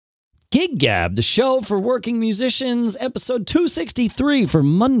Gig Gab, the show for working musicians, episode 263 for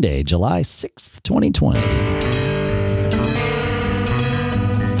Monday, July 6th, 2020.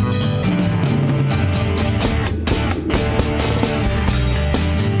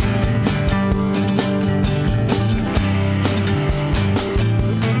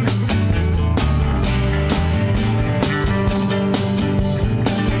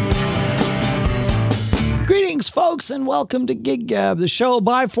 Folks, and welcome to Gig Gab, the show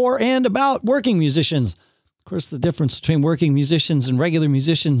by, for, and about working musicians. Of course, the difference between working musicians and regular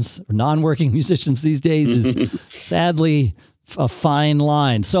musicians, or non-working musicians these days, is sadly a fine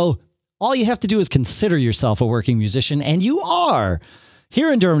line. So all you have to do is consider yourself a working musician, and you are.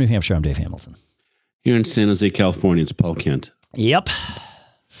 Here in Durham, New Hampshire, I'm Dave Hamilton. Here in San Jose, California, it's Paul Kent. Yep.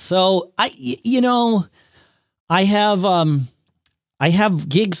 So I have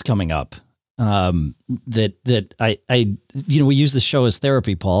gigs coming up. We use the show as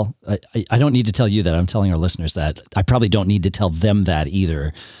therapy, Paul. I don't need to tell you that. I'm telling our listeners that. I probably don't need to tell them that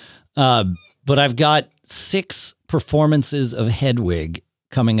either. But I've got 6 performances of Hedwig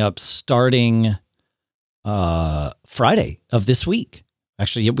coming up starting Friday of this week.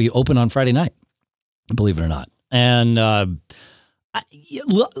 Actually, we open on Friday night, believe it or not. And,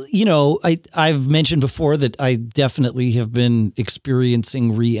 I've mentioned before that I definitely have been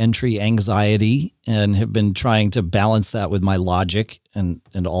experiencing re-entry anxiety and have been trying to balance that with my logic and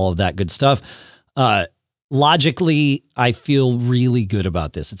all of that good stuff. Logically, I feel really good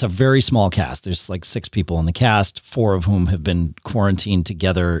about this. It's a very small cast. There's like 6 people in the cast, 4 of whom have been quarantined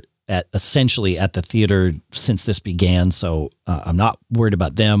together essentially at the theater since this began. So I'm not worried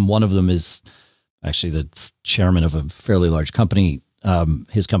about them. One of them is actually the chairman of a fairly large company.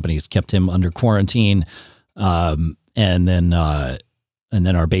 His company has kept him under quarantine. And then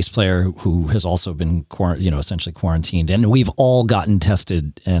our bass player, who has also been essentially quarantined. And we've all gotten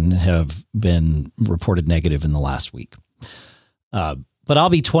tested and have been reported negative in the last week. But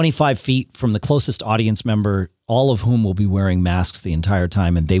I'll be 25 feet from the closest audience member, all of whom will be wearing masks the entire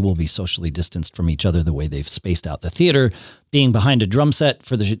time, and they will be socially distanced from each other the way they've spaced out the theater. Being behind a drum set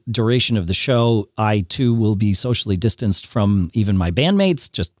for the duration of the show, I too will be socially distanced from even my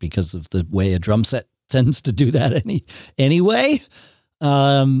bandmates, just because of the way a drum set tends to do that anyway.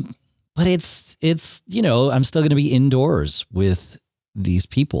 But it's I'm still going to be indoors with these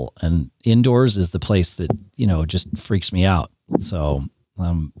people, and indoors is the place that, just freaks me out. So,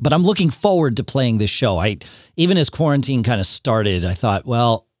 but I'm looking forward to playing this show. Even as quarantine kind of started, I thought,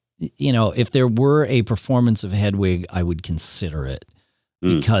 well, if there were a performance of Hedwig, I would consider it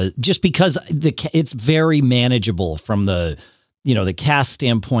because it's very manageable from the cast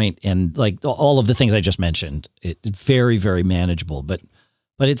standpoint and like all of the things I just mentioned. It's very, very manageable, but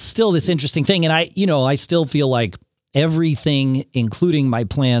it's still this interesting thing. And I still feel like everything, including my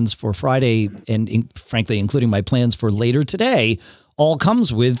plans for Friday and frankly, including my plans for later today, all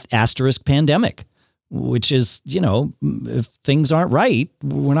comes with Asterisk Pandemic, which is, if things aren't right,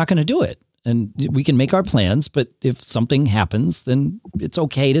 we're not going to do it. And we can make our plans, but if something happens, then it's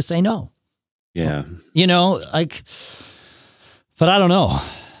okay to say no. Yeah. But I don't know.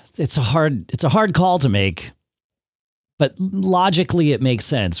 It's a hard call to make, but logically it makes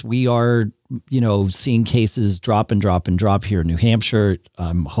sense. We are, seeing cases drop and drop and drop here in New Hampshire.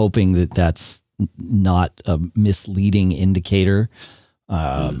 I'm hoping that that's not a misleading indicator.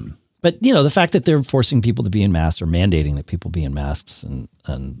 But, the fact that they're forcing people to be in masks or mandating that people be in masks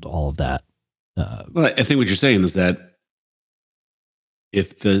and all of that. Well, I think what you're saying is that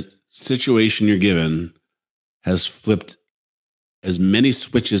if the situation you're given has flipped as many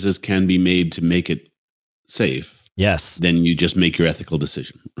switches as can be made to make it safe, yes, then you just make your ethical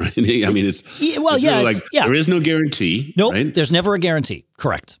decision, right? I mean, there is no guarantee. Nope, right? There's never a guarantee.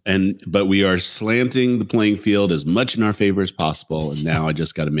 Correct. But we are slanting the playing field as much in our favor as possible. And now I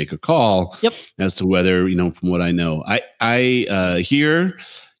just got to make a call as to whether, from what I know, I hear,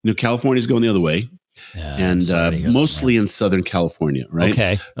 California's going the other way, and mostly in Southern California,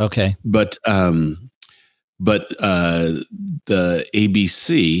 right? Okay. But the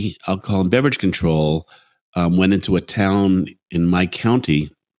ABC, Alcohol and Beverage Control, went into a town in my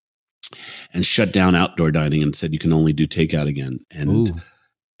county and shut down outdoor dining and said you can only do takeout again.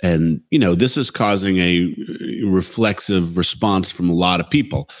 And this is causing a reflexive response from a lot of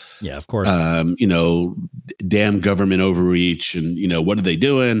people. Yeah, of course. Damn government overreach, and what are they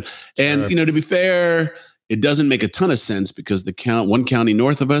doing? Sure. And to be fair, it doesn't make a ton of sense because one county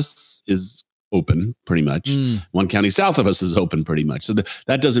north of us is open pretty much. One county south of us is open pretty much. So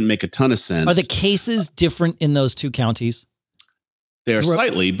that doesn't make a ton of sense. Are the cases different in those 2 counties? They are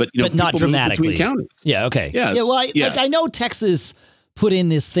slightly, but not dramatically. Between counties. Yeah. Okay. Yeah. Well, I know Texas put in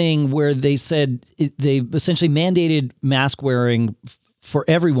this thing where they said they essentially mandated mask wearing for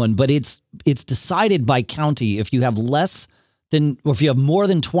everyone, but it's decided by county. If you have if you have more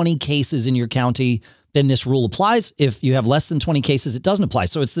than 20 cases in your county, then this rule applies. If you have less than 20 cases, it doesn't apply.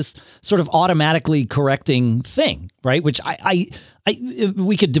 So it's this sort of automatically correcting thing, right? Which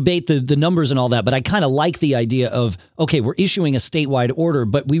we could debate the numbers and all that, but I kind of like the idea of, okay, we're issuing a statewide order,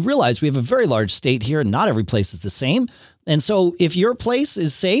 but we realize we have a very large state here and not every place is the same. And so if your place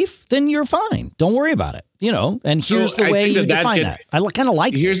is safe, then you're fine. Don't worry about it, and here's the way you define that. I kind of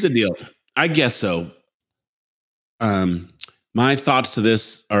like it. Here's the deal. I guess so. My thoughts to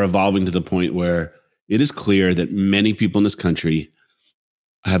this are evolving to the point where it is clear that many people in this country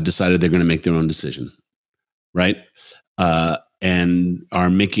have decided they're going to make their own decision, right? And are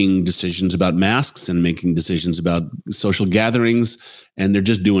making decisions about masks and making decisions about social gatherings, and they're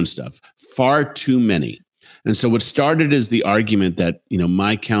just doing stuff. Far too many. And so what started as the argument that,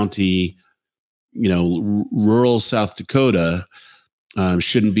 my county, rural South Dakota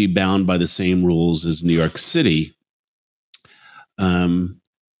shouldn't be bound by the same rules as New York City.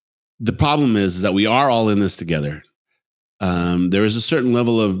 The problem is that we are all in this together. There is a certain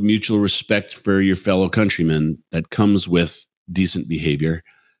level of mutual respect for your fellow countrymen that comes with decent behavior.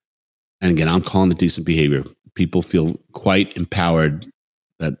 And again, I'm calling it decent behavior. People feel quite empowered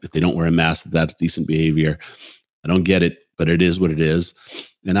that if they don't wear a mask, that's decent behavior. I don't get it, but it is what it is.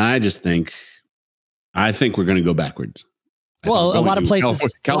 And I think we're going to go backwards. Well, a lot of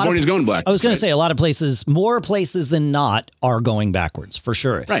places. California's going black. I was going to say a lot of places, more places than not, are going backwards for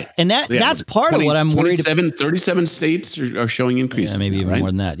sure. Right. And that's part of what I'm worried about. 37 states are showing increases. Yeah, maybe even more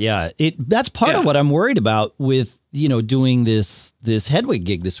than that. Yeah. That's part of what I'm worried about with, doing this Hedwig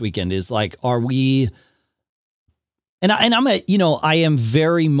gig this weekend is like, are we, and I am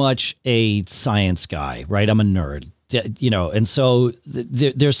very much a science guy, right? I'm a nerd. And so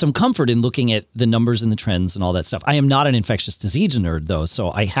there's some comfort in looking at the numbers and the trends and all that stuff. I am not an infectious disease nerd though,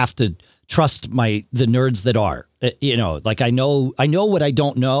 so I have to trust the nerds that are. Like I know what I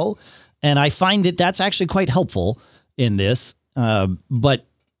don't know, and I find that that's actually quite helpful in this. But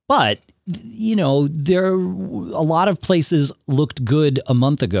there a lot of places looked good a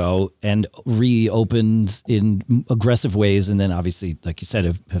month ago and reopened in aggressive ways, and then obviously, like you said,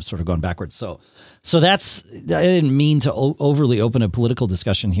 have sort of gone backwards. So I didn't mean to overly open a political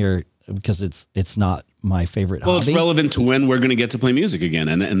discussion here because it's not my favorite hobby. It's relevant to when we're going to get to play music again,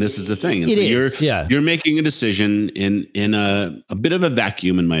 and this is the thing. You're making a decision in a bit of a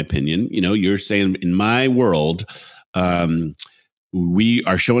vacuum, in my opinion. You're saying in my world, we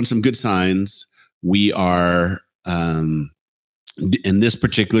are showing some good signs. We are, and this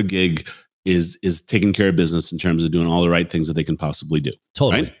particular gig is taking care of business in terms of doing all the right things that they can possibly do.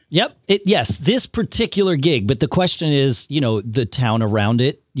 Totally. Right? Yep. Yes, this particular gig, but the question is, the town around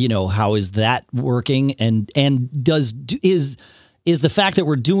it, how is that working? And is the fact that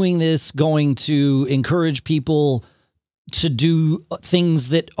we're doing this going to encourage people to do things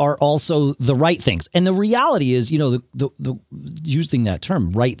that are also the right things? And the reality is, the using that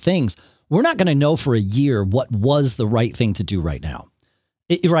term, right things, we're not going to know for a year what was the right thing to do right now.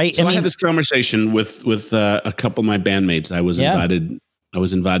 Right. So I had this conversation with a couple of my bandmates. I was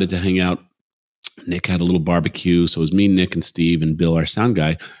invited to hang out. Nick had a little barbecue. So it was me, Nick, and Steve, and Bill, our sound guy.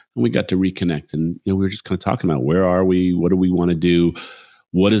 And we got to reconnect. And we were just kind of talking about where are we? What do we want to do?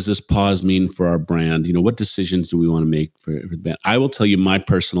 What does this pause mean for our brand? What decisions do we want to make for the band? I will tell you my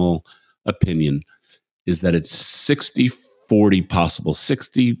personal opinion is that it's 60-40 possible,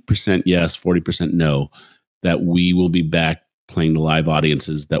 60% yes, 40% no, that we will be back playing to live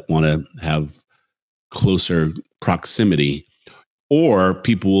audiences that want to have closer proximity, or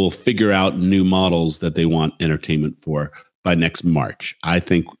people will figure out new models that they want entertainment for by next March. I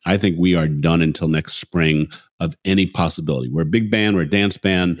think we are done until next spring of any possibility. We're a big band. We're a dance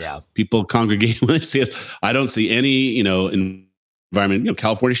band. Yeah. People congregate when they see us. I don't see any, environment.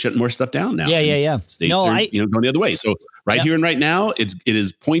 California's shutting more stuff down now. Yeah. States are, going the other way. So here and right now, it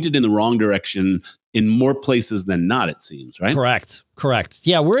is pointed in the wrong direction in more places than not, it seems, right? Correct.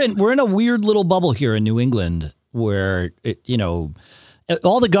 Yeah, we're in a weird little bubble here in New England where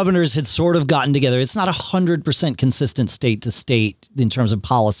all the governors had sort of gotten together. It's not 100% consistent state to state in terms of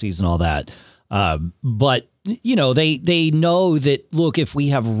policies and all that. But they know that, look, if we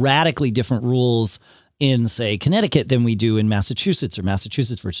have radically different rules in, say, Connecticut than we do in Massachusetts, or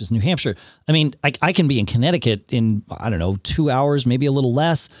Massachusetts versus New Hampshire. I mean, I can be in Connecticut in, I don't know, 2 hours, maybe a little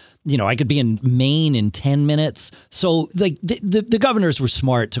less. You know, I could be in Maine in 10 minutes. So like the governors were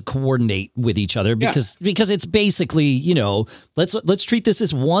smart to coordinate with each other because it's basically, you know, let's treat this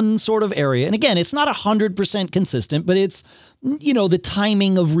as one sort of area. And again, it's not 100% consistent, but it's, you know, the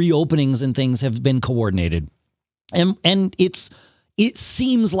timing of reopenings and things have been coordinated. And it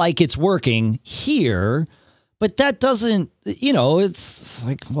seems like it's working here, but that doesn't, you know, it's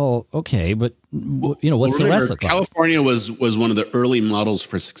like, well, okay, but you know, what's the rest of it? California was one of the early models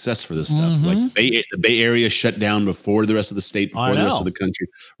for success for this stuff. Like the Bay Area shut down before the rest of the state, before the rest of the country,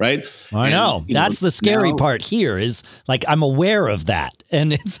 right? I know. That's the scary part here is like, I'm aware of that.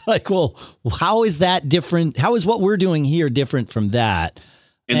 And it's like, well, how is that different? How is what we're doing here different from that?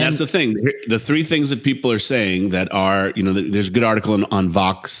 And that's the thing. The three things that people are saying that are, you know, there's a good article on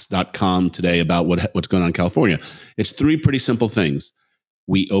Vox.com today about what's going on in California. It's three pretty simple things.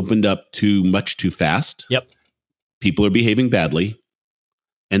 We opened up too much too fast. Yep. People are behaving badly.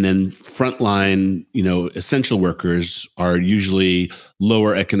 And then frontline, you know, essential workers are usually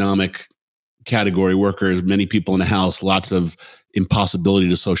lower economic category workers, many people in a house, lots of impossibility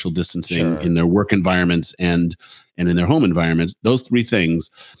to social distancing in their work environments and in their home environments. Those three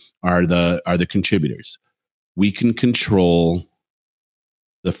things are the contributors. We can control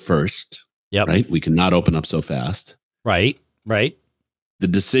the first, right? We cannot open up so fast. Right. The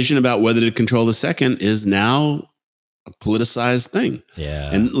decision about whether to control the second is now a politicized thing.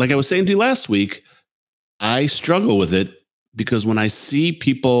 Yeah. And like I was saying to you last week, I struggle with it because when I see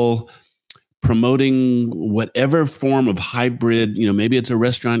people promoting whatever form of hybrid, you know, maybe it's a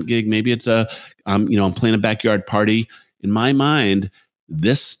restaurant gig, maybe it's a, you know, I'm playing a backyard party. In my mind,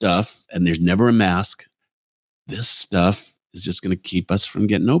 this stuff, and there's never a mask, this stuff is just going to keep us from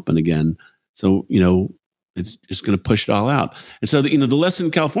getting open again. So, you know, it's just going to push it all out. And so, you know, the lesson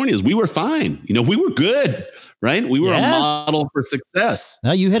in California is we were fine. You know, we were good, right? We were a model for success.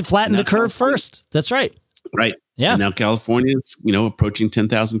 Now you had flattened the curve first. That's right. Right. Yeah. And now California is, you know, approaching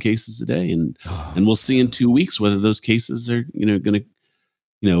 10,000 cases a day. And we'll see in 2 weeks whether those cases are, you know, going to,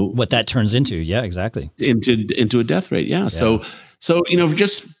 you know, what that turns into. Yeah, exactly. Into a death rate. Yeah. So, you know,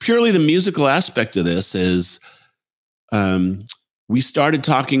 just purely the musical aspect of this is we started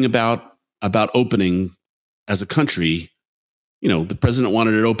talking about opening as a country. You know, the president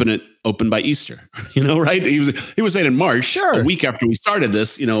wanted it open by Easter, you know, right? He was saying in March, a week after we started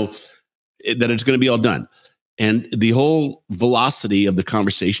this, you know, that it's going to be all done. And the whole velocity of the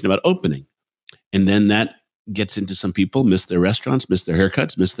conversation about opening. And then that gets into some people miss their restaurants, miss their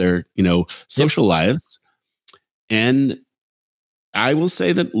haircuts, miss their, you know, social lives. And I will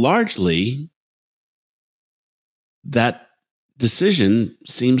say that largely that decision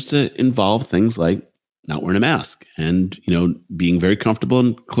seems to involve things like not wearing a mask and, you know, being very comfortable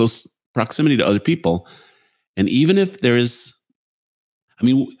in close proximity to other people. And even if there is, I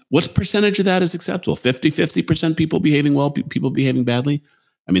mean, what percentage of that is acceptable? 50% people behaving well, people behaving badly?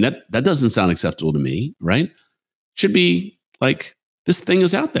 I mean, that doesn't sound acceptable to me, right? Should be like, this thing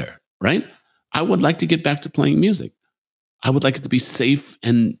is out there, right? I would like to get back to playing music. I would like it to be safe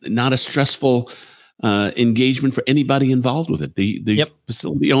and not a stressful engagement for anybody involved with it. The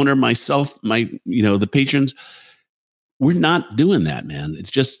facility owner, myself, the patrons, we're not doing that, man.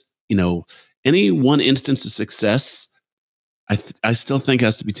 It's just, you know, any one instance of success, I still think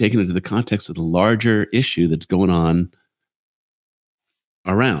has to be taken into the context of the larger issue that's going on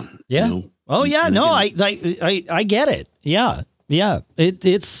around. Yeah. You know? Oh yeah. No, I get it. Yeah. Yeah.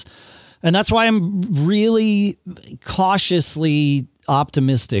 It's, and that's why I'm really cautiously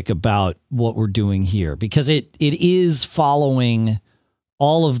optimistic about what we're doing here, because it is following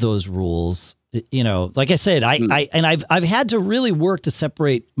all of those rules. You know, like I said, I've had to really work to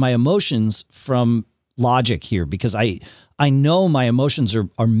separate my emotions from logic here, because I know my emotions are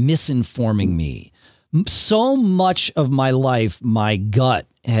misinforming me. So much of my life, my gut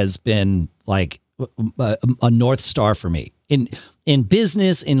has been like a North Star for me in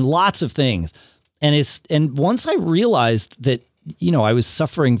business, in lots of things. And once I realized that, you know, I was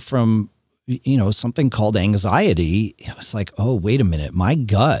suffering from, you know, something called anxiety, it was like, oh, wait a minute, my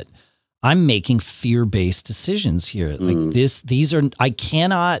gut, I'm making fear-based decisions here. Like these are, I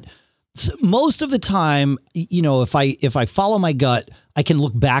cannot. So most of the time, you know, if I follow my gut, I can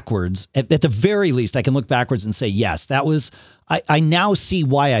look backwards. At the very least, I can look backwards and say, yes, that was, I now see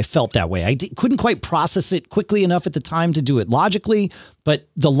why I felt that way. I couldn't quite process it quickly enough at the time to do it logically, but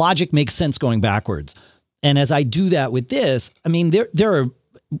the logic makes sense going backwards. And as I do that with this, I mean, there are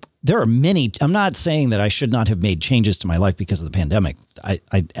there are many, I'm not saying that I should not have made changes to my life because of the pandemic. I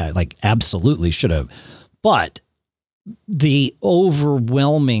like absolutely should have, but the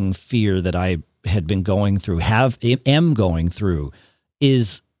overwhelming fear that I had been going through, am going through,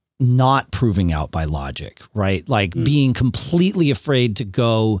 is not proving out by logic, right? Like being completely afraid to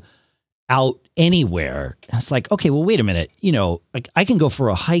go out anywhere. It's like, okay, well, wait a minute. You know, like I can go for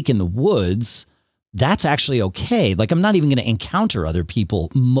a hike in the woods. That's actually okay. Like I'm not even going to encounter other people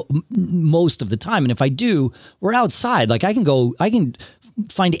most of the time. And if I do, we're outside. Like I can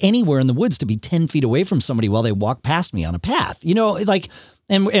find anywhere in the woods to be 10 feet away from somebody while they walk past me on a path, you know, like,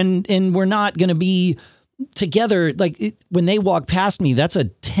 and we're not going to be together. Like when they walk past me, that's a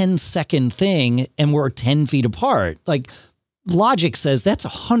 10-second thing and we're 10 feet apart. Like logic says that's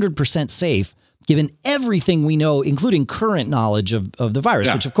 100% safe given everything we know, including current knowledge of the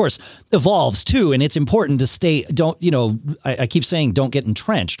virus, which of course evolves too. And it's important to stay, I keep saying, don't get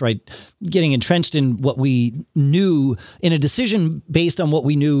entrenched, right? Getting entrenched in what we knew in a decision based on what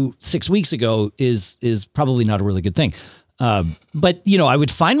we knew 6 weeks ago is probably not a really good thing. But I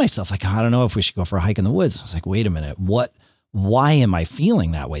would find myself like, I don't know if we should go for a hike in the woods. I was like, wait a minute, why am I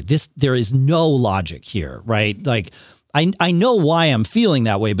feeling that way? There is no logic here, right? Like, I know why I'm feeling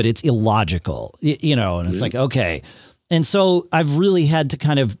that way, but it's illogical, and it's like, okay. And so I've really had to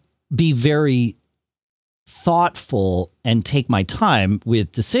kind of be very thoughtful and take my time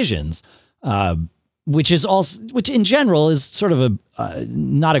with decisions, which in general is sort of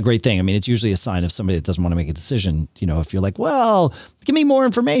not a great thing. I mean, it's usually a sign of somebody that doesn't want to make a decision. If you're like, well, give me more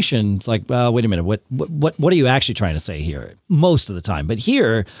information. It's like, well, wait a minute. What are you actually trying to say here? Most of the time. But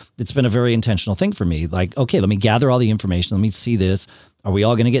here, it's been a very intentional thing for me. Like, okay, let me gather all the information. Let me see this. Are we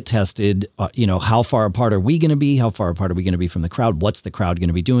all going to get tested? How far apart are we going to be? How far apart are we going to be from the crowd? What's the crowd going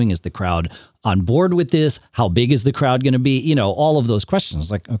to be doing? Is the crowd on board with this? How big is the crowd going to be? All of those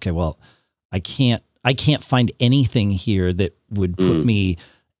questions. Like, okay, well, I can't find anything here that would put me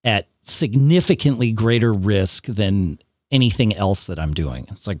at significantly greater risk than anything else that I'm doing.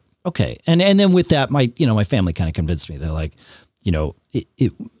 It's like, okay. And then with that, my family kind of convinced me. They're like,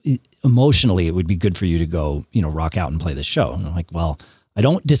 emotionally, it would be good for you to go, rock out and play this show. And I'm like, well, I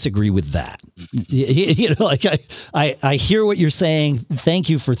don't disagree with that. Like I hear what you're saying. Thank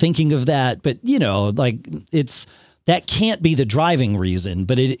you for thinking of that. But, that can't be the driving reason,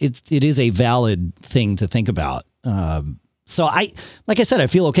 but it is a valid thing to think about. So like I said, I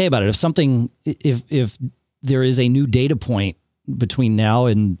feel okay about it. If there is a new data point between now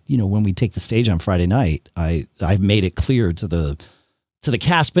and, when we take the stage on Friday night, I've made it clear to the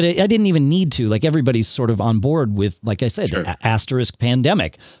cast, but I didn't even need to. Like everybody's sort of on board with, like I said, the Asterisk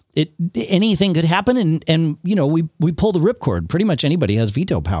Pandemic. Anything could happen, and we pull the ripcord. Pretty much anybody has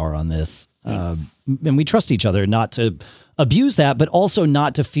veto power on this, and we trust each other not to abuse that, but also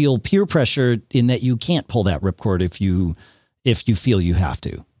not to feel peer pressure in that you can't pull that ripcord if you feel you have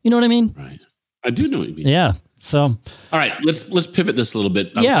to. You know what I mean? Right. I do know what you mean. Yeah. So, all right, let's pivot this a little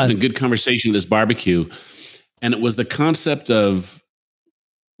bit. I was having a good conversation with this barbecue, and it was the concept of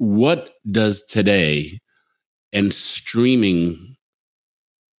what does today and streaming,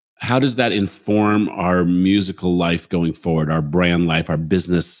 how does that inform our musical life going forward, our brand life, our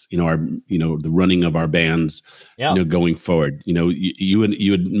business, the running of our bands, going forward?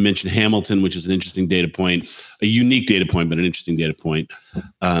 You had mentioned Hamilton, which is an interesting data point, a unique data point, but an interesting data point.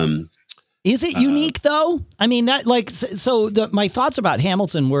 Is it unique though? I mean, that my thoughts about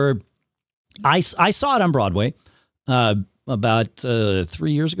Hamilton were, I saw it on Broadway, about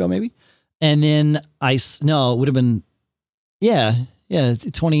 3 years ago, maybe. And then it would have been,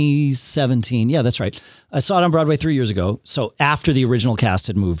 2017. Yeah, that's right. I saw it on Broadway 3 years ago. So after the original cast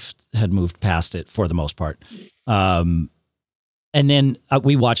had moved past it for the most part. And then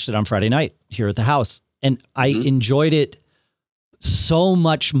we watched it on Friday night here at the house, and I enjoyed it so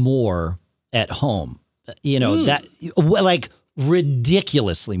much more at home, that like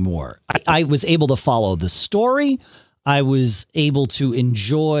ridiculously more. I was able to follow the story. I was able to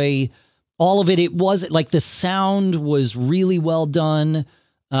enjoy all of it. It was like the sound was really well done.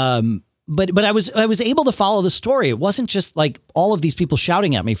 But I was able to follow the story. It wasn't just like all of these people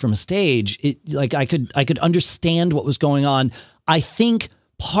shouting at me from a stage. Like I could understand what was going on. I think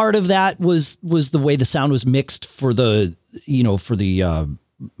part of that was the way the sound was mixed for the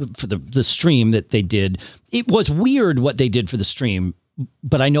stream that they did. It was weird what they did for the stream,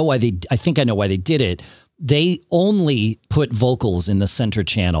 but I think I know why they did it. They only put vocals in the center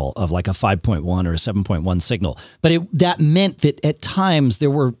channel of like a 5.1 or a 7.1 signal. But that meant that at times there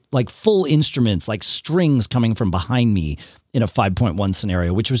were like full instruments, like strings coming from behind me in a 5.1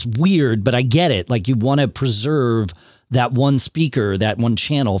 scenario, which was weird, but I get it. Like you want to preserve that one speaker, that one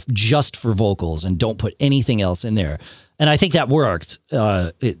channel just for vocals and don't put anything else in there. And I think that worked,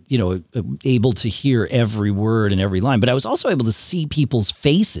 able to hear every word and every line. But I was also able to see people's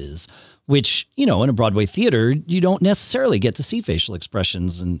faces, which, in a Broadway theater, you don't necessarily get to see facial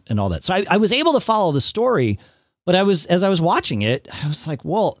expressions and all that. So I was able to follow the story, but as I was watching it, I was like,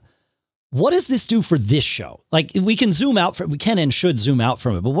 well, what does this do for this show? Like, we can and should zoom out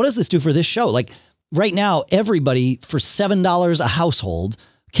from it, but what does this do for this show? Like, right now, everybody for $7 a household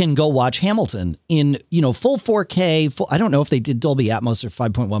can go watch Hamilton in, full 4K. I don't know if they did Dolby Atmos or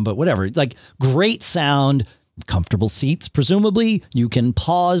 5.1, but whatever. Like, great sound, comfortable seats, presumably. You can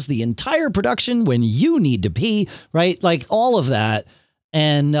pause the entire production when you need to pee, right? Like, all of that.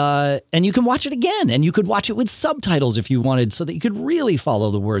 And you can watch it again, and you could watch it with subtitles if you wanted, so that you could really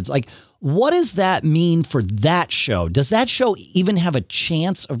follow the words. Like, what does that mean for that show? Does that show even have a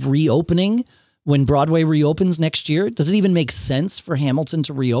chance of reopening when Broadway reopens next year? Does it even make sense for Hamilton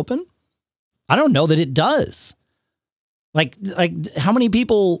to reopen? I don't know that it does. Like how many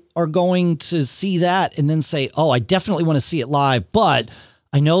people are going to see that and then say, oh, I definitely want to see it live, but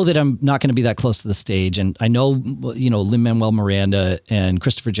I know that I'm not going to be that close to the stage. And I know, Lin-Manuel Miranda and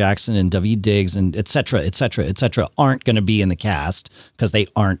Christopher Jackson and Daveed Diggs and et cetera, aren't going to be in the cast because they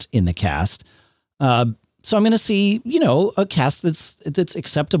aren't in the cast. So I'm going to see, a cast that's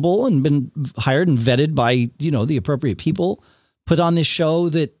acceptable and been hired and vetted by, the appropriate people, put on this show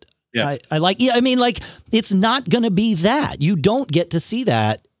that I like. Yeah, I mean, like, it's not going to be that. You don't get to see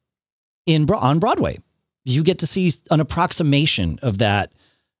that on Broadway. You get to see an approximation of that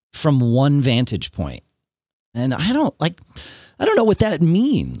from one vantage point. And I don't know what that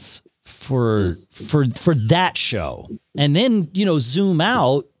means for that show. And then, zoom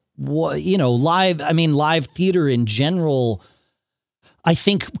out. Live theater in general, I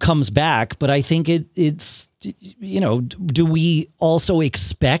think comes back, but I think it's, do we also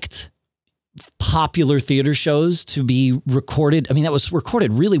expect popular theater shows to be recorded? I mean, that was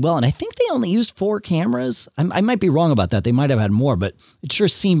recorded really well. And I think they only used 4 cameras. I might be wrong about that. They might've had more, but it sure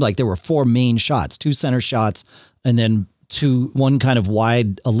seemed like there were 4 main shots, 2 center shots, and then one kind of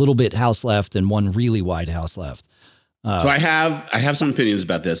wide, a little bit house left and one really wide house left. So I have some opinions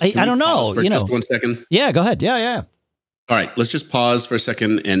about this. I don't know. For just 1 second. Yeah, go ahead. Yeah. All right, let's just pause for a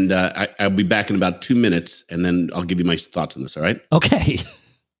second, and I'll be back in about 2 minutes, and then I'll give you my thoughts on this. All right? Okay.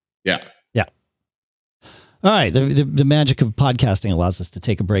 Yeah. All right. The magic of podcasting allows us to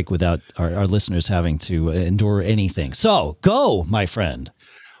take a break without our listeners having to endure anything. So go, my friend.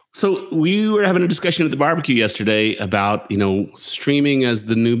 So we were having a discussion at the barbecue yesterday about, streaming as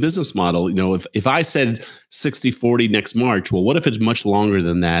the new business model. If I said 60-40 next March, well, what if it's much longer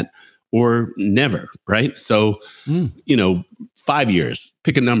than that or never, right? So, 5 years,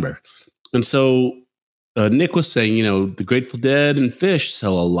 pick a number. And so Nick was saying, the Grateful Dead and Fish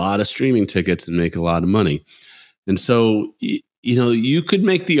sell a lot of streaming tickets and make a lot of money. And so, you could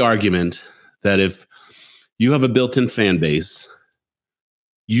make the argument that if you have a built-in fan base,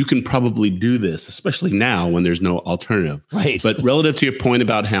 you can probably do this, especially now when there's no alternative. Right. But relative to your point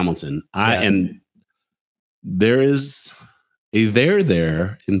about Hamilton, and there is a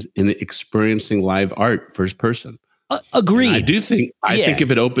there in experiencing live art first person. Agreed. And I think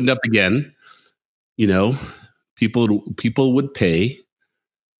if it opened up again, people would pay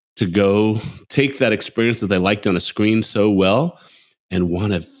to go take that experience that they liked on a screen so well and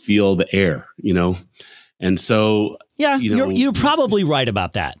want to feel the air, And so, you're probably right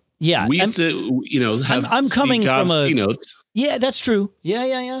about that. Yeah. We used to, have I'm coming Steve Jobs from keynotes. Yeah, that's true.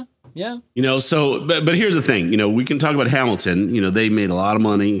 Yeah. So, but here's the thing, we can talk about Hamilton, they made a lot of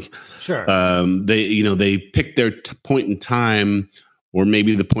money. Sure. They picked their point in time, or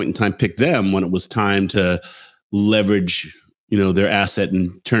maybe the point in time picked them when it was time to leverage, their asset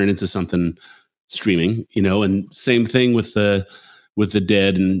and turn it into something streaming, and same thing with the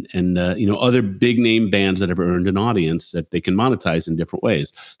Dead and other big name bands that have earned an audience that they can monetize in different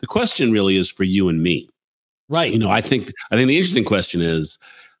ways. The question really is for you and me, right? I think the interesting question is,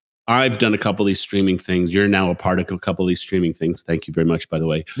 I've done a couple of these streaming things. You're now a part of a couple of these streaming things. Thank you very much, by the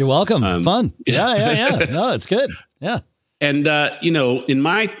way. You're welcome. Fun. Yeah. No, it's good. Yeah. And in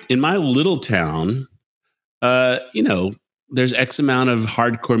my little town, there's X amount of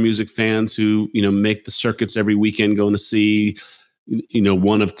hardcore music fans who make the circuits every weekend going to see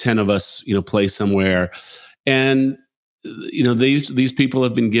one of 10 of us, play somewhere. And, these people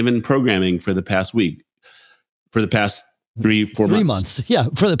have been given programming for the past week, for the past 3 months. Yeah.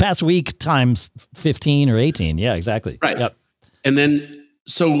 For the past week times 15 or 18. Yeah, exactly. Right. Yep. And then,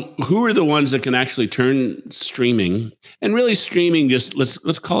 So who are the ones that can actually turn streaming, and really streaming, just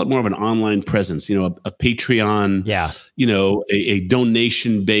let's call it more of an online presence, a Patreon, Yeah. A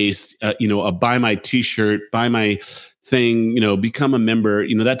donation based, a buy my t-shirt, buy my thing, become a member,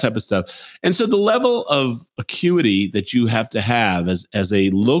 that type of stuff. And so the level of acuity that you have to have as a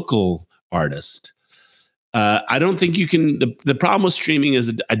local artist, I don't think you can, the problem with streaming is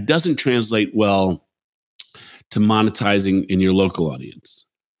it doesn't translate well to monetizing in your local audience.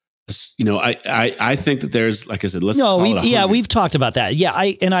 I think that there's, like I said, we've talked about that. Yeah,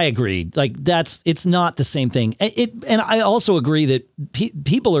 I agree. Like it's not the same thing. And I also agree that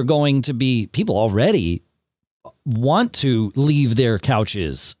people already want to leave their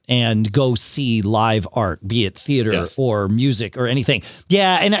couches and go see live art, be it theater or music or anything.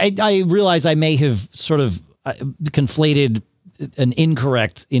 Yeah, and I realize I may have sort of conflated an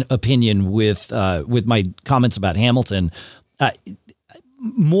incorrect opinion with my comments about Hamilton.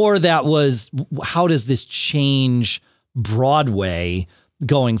 More that was, how does this change Broadway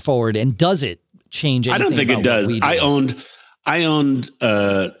going forward, and does it change anything? I don't think it does. I owned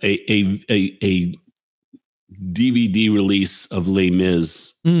a DVD release of Les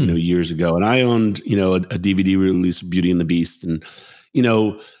Mis, years ago, and I owned a DVD release of Beauty and the Beast, and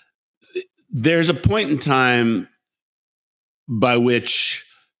there's a point in time by which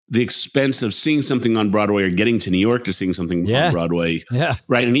the expense of seeing something on Broadway or getting to New York to seeing something on Broadway,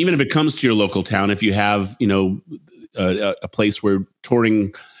 right? And even if it comes to your local town, if you have, a place where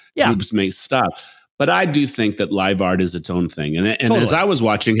touring groups may stop. But I do think that live art is its own thing. And totally. As I was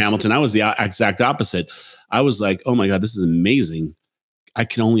watching Hamilton, I was the exact opposite. I was like, oh my God, this is amazing. I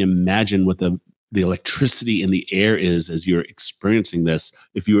can only imagine what the electricity in the air is as you're experiencing this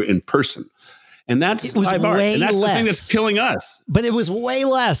if you were in person. And that's live art. And that's the thing that's killing us. But it was way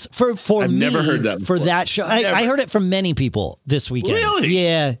less for I've me. Never heard that before. For that show. I heard it from many people this weekend. Really?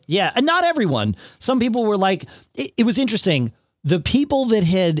 Yeah. And not everyone. Some people were like, it was interesting. The people that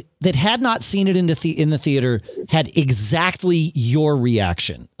had not seen it in the theater had exactly your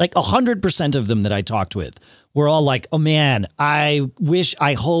reaction. Like 100% of them that I talked with were all like, oh man, I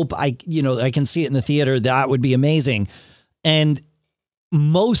hope I can see it in the theater. That would be amazing. And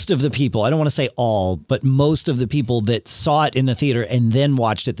most of the people, I don't want to say all, but most of the people that saw it in the theater and then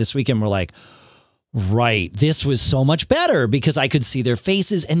watched it this weekend were like, right, this was so much better because I could see their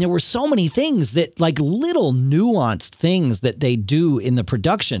faces. And there were so many things that, like, little nuanced things that they do in the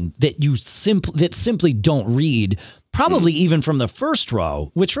production that simply don't read, probably even from the first row,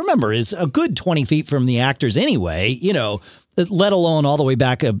 which, remember, is a good 20 feet from the actors anyway, let alone all the way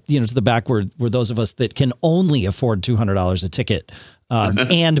back, to the back where those of us that can only afford $200 a ticket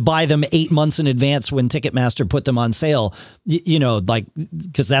and buy them 8 months in advance when Ticketmaster put them on sale,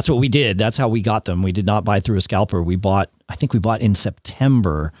 because that's what we did. That's how we got them. We did not buy through a scalper. I think we bought in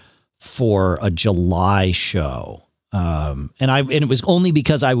September for a July show. And it was only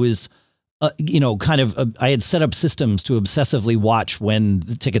because I was, I had set up systems to obsessively watch when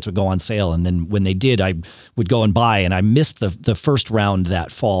the tickets would go on sale. And then when they did, I would go and buy, and I missed the first round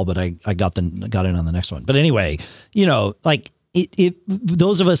that fall, but I got in on the next one. But anyway,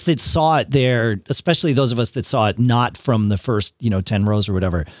 those of us that saw it there, especially those of us that saw it not from the first, 10 rows or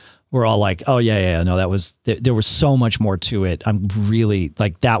whatever, we're all like, oh yeah, no, there was so much more to it. I'm really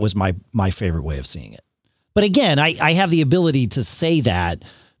like, that was my favorite way of seeing it. But again, I have the ability to say that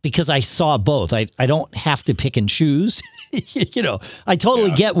because I saw both. I don't have to pick and choose. I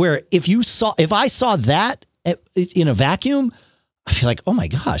totally get where if I saw that in a vacuum, I feel like, oh my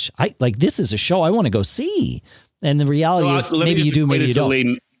gosh, this is a show I want to go see. And the reality is maybe you do, maybe you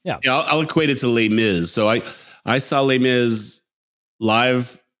don't. I'll equate it to Les Mis. So I saw Les Mis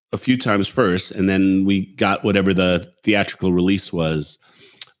live a few times first, and then we got whatever the theatrical release was.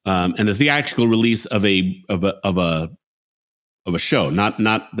 And the theatrical release of a show, not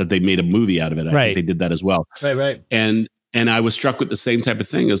that they made a movie out of it. I think they did that as well. Right. And I was struck with the same type of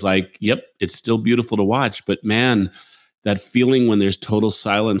thing. As like, yep, it's still beautiful to watch, but man, that feeling when there's total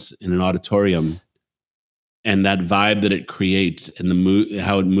silence in an auditorium, and that vibe that it creates, and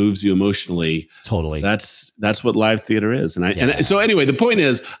how it moves you emotionally. Totally. That's what live theater is. And so anyway, the point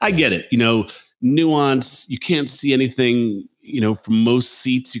is, I get it. Nuance. You can't see anything, from most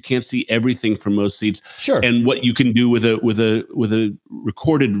seats. You can't see everything from most seats. Sure. And what you can do with a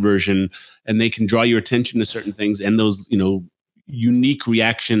recorded version, and they can draw your attention to certain things, and those, unique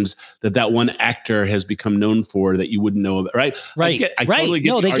reactions that one actor has become known for that you wouldn't know about. Right. Right. I totally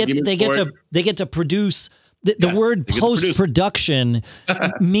get the argument they get to produce The word post-production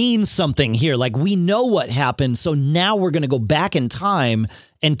means something here. Like, we know what happened, so now we're going to go back in time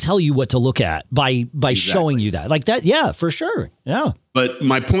and tell you what to look at by showing you that. Like that, yeah, for sure. Yeah. But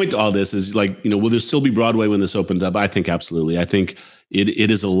my point to all this is, like, will there still be Broadway when this opens up? I think absolutely. I think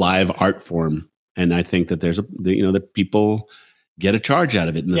it is a live art form, and I think that that people get a charge out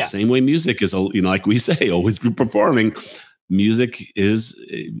of it in the same way music is, like we say, always be performing.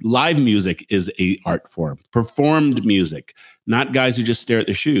 Live music is a art form. Performed music, not guys who just stare at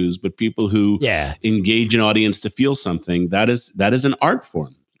their shoes, but people who engage an audience to feel something. That is an art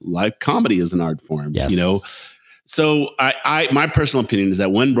form. Live comedy is an art form. Yes. So my personal opinion is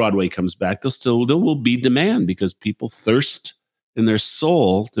that when Broadway comes back, there will be demand, because people thirst in their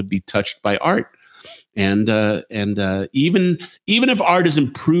soul to be touched by art. And even if art is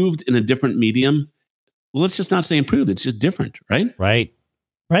improved in a different medium, well, let's just not say improved. It's just different, right? Right.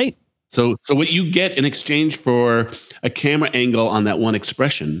 So what you get in exchange for a camera angle on that one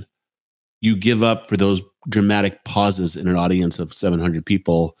expression, you give up for those dramatic pauses in an audience of 700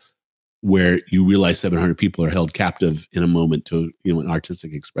 people, where you realize 700 people are held captive in a moment to an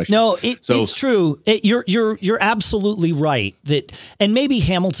artistic expression. No, it's true. You're absolutely right. And maybe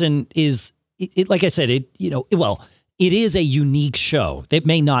Hamilton is, like I said, it is a unique show. It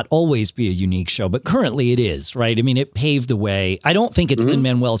may not always be a unique show, but currently it is, right? I mean, it paved the way. I don't think it's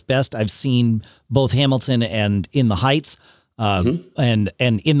Lin-Manuel's best. I've seen both Hamilton and In the Heights. And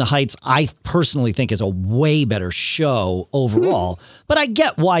In the Heights, I personally think is a way better show overall. But I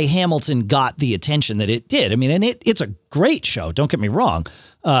get why Hamilton got the attention that it did. I mean, and it's a great show. Don't get me wrong.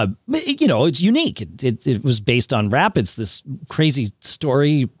 It's unique. It was based on rap. It's this crazy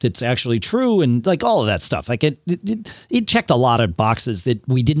story that's actually true, and like all of that stuff. Like it checked a lot of boxes that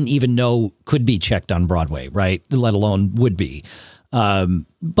we didn't even know could be checked on Broadway, right? Let alone would be. So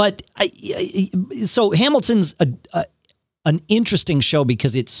Hamilton's an interesting show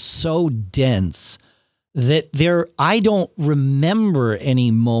because it's so dense that I don't remember any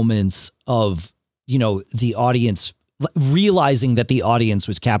moments of, the audience realizing that the audience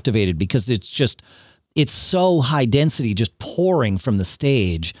was captivated, because it's so high density, just pouring from the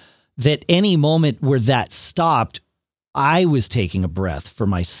stage, that any moment where that stopped, I was taking a breath for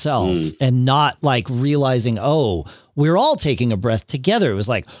myself and not like realizing, oh, we're all taking a breath together. It was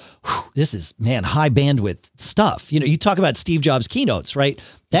like, whew, this is, man, high bandwidth stuff. You talk about Steve Jobs' keynotes, right?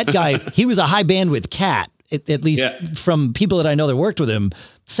 That guy, he was a high bandwidth cat, at least from people that I know that worked with him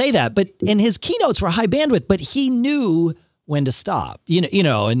say that. And his keynotes were high bandwidth, but he knew when to stop,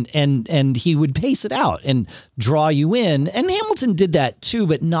 and he would pace it out and draw you in. And Hamilton did that too,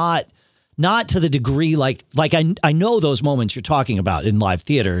 but not to the degree like I know those moments you're talking about in live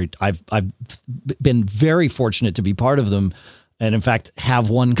theater. I've been very fortunate to be part of them, and in fact have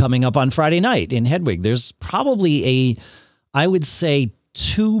one coming up on Friday night in Hedwig. There's probably I would say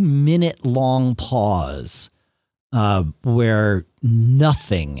 2-minute long pause where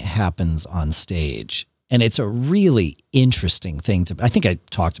nothing happens on stage. And it's a really interesting thing I think I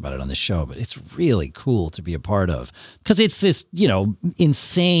talked about it on the show, but it's really cool to be a part of, because it's this,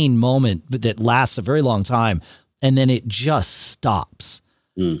 insane moment that lasts a very long time, and then it just stops.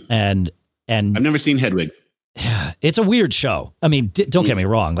 And I've never seen Hedwig. Yeah, it's a weird show. I mean, don't get me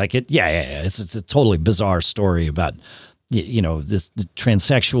wrong. Like it's a totally bizarre story about, this the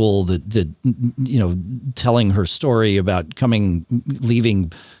transsexual, telling her story about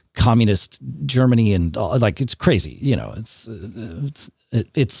leaving communist Germany, and like, it's crazy.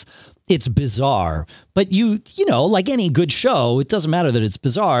 It's bizarre, but like any good show, it doesn't matter that it's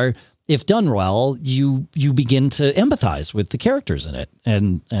bizarre. If done well, you begin to empathize with the characters in it.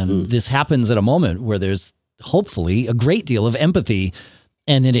 And this happens at a moment where there's hopefully a great deal of empathy,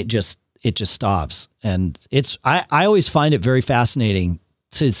 and then it just stops. And I always find it very fascinating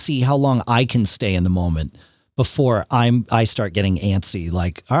to see how long I can stay in the moment before I start getting antsy.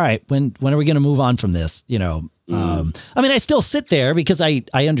 Like, all right, when are we going to move on from this? I mean, I still sit there because I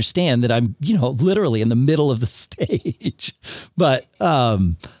understand that I'm, literally in the middle of the stage, but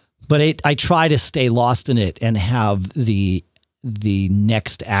I try to stay lost in it and have the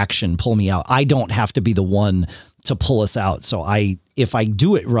next action pull me out. I don't have to be the one to pull us out. So if I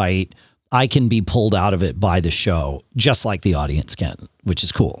do it right, I can be pulled out of it by the show, just like the audience can, which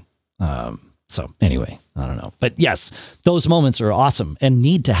is cool. So anyway, I don't know, but yes, those moments are awesome and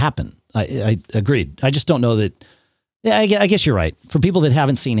need to happen. I agreed. I just don't know that. Yeah, I guess you're right. For people that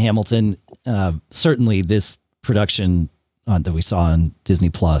haven't seen Hamilton, certainly this production that we saw on Disney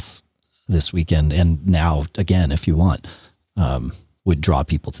Plus this weekend, and now again, if you want, would draw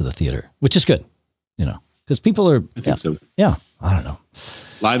people to the theater, which is good, because people are. I think so. Yeah, I don't know.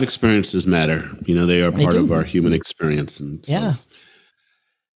 Live experiences matter. You know, they are part of our human experience. And so Yeah.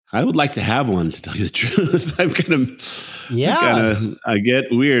 I would like to have one, to tell you the truth. I get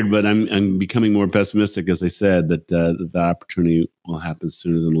weird, but I'm becoming more pessimistic, as I said, that the opportunity will happen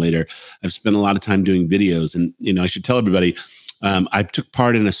sooner than later. I've spent a lot of time doing videos, and you know, I should tell everybody, I took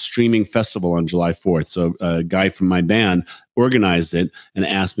part in a streaming festival on July 4th. So a guy from my band organized it and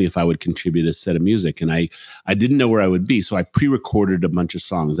asked me if I would contribute a set of music. And I didn't know where I would be. So I pre-recorded a bunch of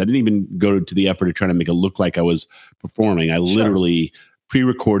songs. I didn't even go to the effort of trying to make it look like I was performing. I literally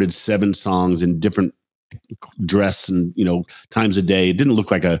pre-recorded 7 songs in different dress and, you know, times a day. It didn't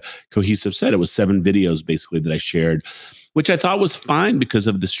look like a cohesive set. It was 7 videos basically that I shared, which I thought was fine because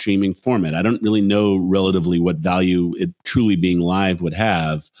of the streaming format. I don't really know relatively what value it truly being live would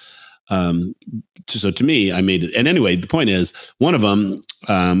have. So to me, I made it. And anyway, the point is, one of them,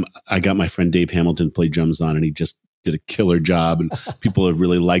 I got my friend Dave Hamilton to play drums on, and he just did a killer job, and people have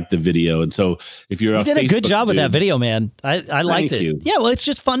really liked the video. And so if you're you did a good job with that video, man. I liked it. Yeah, well, it's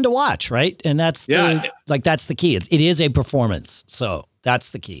just fun to watch, right? And that's that's the key. It is a performance. So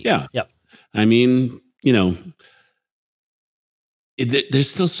that's the key. Yeah. Yep. I mean, you know, there's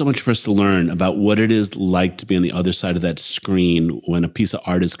still so much for us to learn about what it is like to be on the other side of that screen when a piece of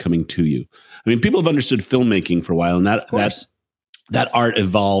art is coming to you. I mean, people have understood filmmaking for a while, and that art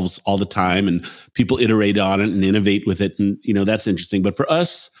evolves all the time, and people iterate on it and innovate with it. And, you know, that's interesting. But for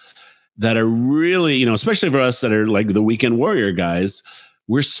us that are really, you know, especially for us that are like the weekend warrior guys,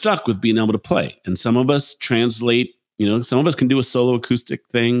 we're stuck with being able to play. And some of us translate, you know, some of us can do a solo acoustic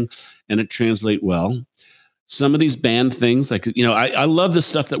thing and it translate well. Some of these band things, like, you know, I love the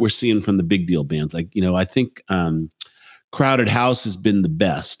stuff that we're seeing from the big deal bands. Like, you know, I think Crowded House has been the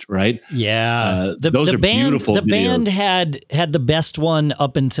best, right? Yeah. Those are beautiful videos. The band had the best one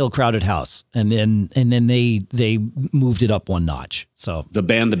up until Crowded House, and then they moved it up one notch. So the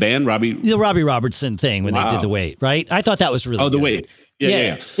band, the Robbie Robertson thing when they did The Weight, right? I thought that was really good. The Weight.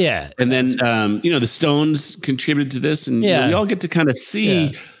 Yeah. And then you know, the Stones contributed to this, and you know, we all get to kind of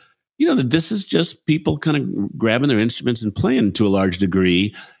see you know, that this is just people kind of grabbing their instruments and playing to a large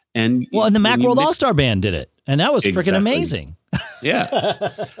degree. And the Macworld All-Star Band did it, and that was freaking amazing. Yeah.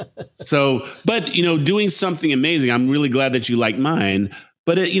 So, but, you know, doing something amazing, I'm really glad that you like mine,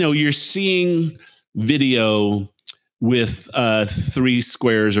 but, you know, you're seeing video with 3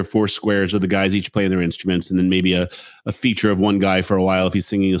 squares or 4 squares of the guys each playing their instruments, and then maybe a feature of one guy for a while if he's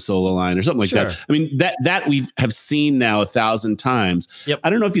singing a solo line or something like that. I mean, that we have seen now 1,000 times. Yep. I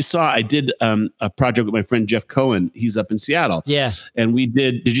don't know if you saw, I did a project with my friend Jeff Cohen. He's up in Seattle. Yeah. And we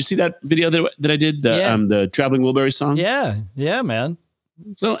did you see that video that I did? The Traveling Wilbury song? Yeah. Yeah, man.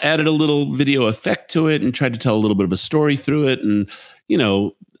 So added a little video effect to it and tried to tell a little bit of a story through it. And, you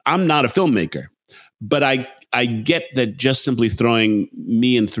know, I'm not a filmmaker, but I get that just simply throwing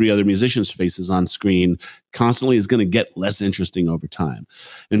me and 3 other musicians' faces on screen constantly is going to get less interesting over time.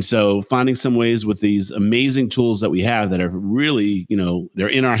 And so finding some ways with these amazing tools that we have that are really, you know, they're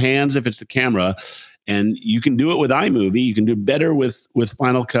in our hands if it's the camera, and you can do it with iMovie. You can do better with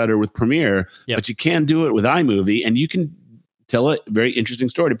Final Cut or with Premiere, but you can do it with iMovie, and you can tell a very interesting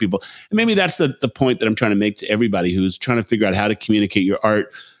story to people. And maybe that's the point that I'm trying to make to everybody who's trying to figure out how to communicate your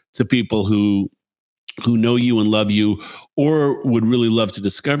art to people who know you and love you or would really love to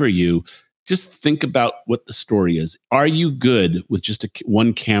discover you. Just think about what the story is. Are you good with just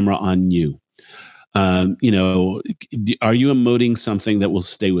one camera on you? You know, are you emoting something that will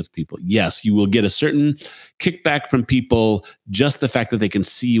stay with people? Yes, you will get a certain kickback from people. Just the fact that they can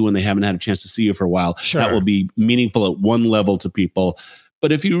see you when they haven't had a chance to see you for a while, that will be meaningful at one level to people.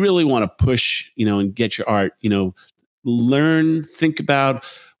 But if you really want to push, you know, and get your art, you know, think about,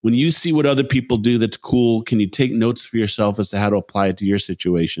 when you see what other people do that's cool, can you take notes for yourself as to how to apply it to your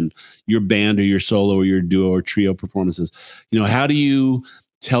situation, your band or your solo or your duo or trio performances? You know, how do you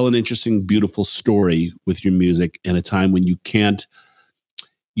tell an interesting, beautiful story with your music in a time when you can't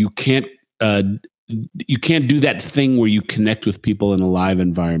do that thing where you connect with people in a live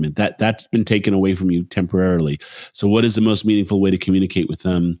environment? That's been taken away from you temporarily. So what is the most meaningful way to communicate with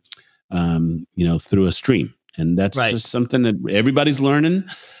them, you know, through a stream? And that's just something that everybody's learning.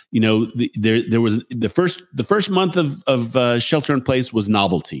 You know, there was the first month of shelter in place was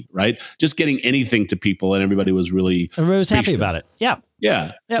novelty, right? Just getting anything to people, and everybody was happy about it. Yeah.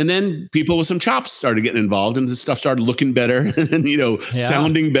 Yeah. Yep. And then people with some chops started getting involved, and the stuff started looking better and, you know,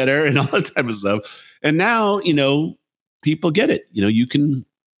 sounding better and all that type of stuff. And now, you know, people get it. You know, you can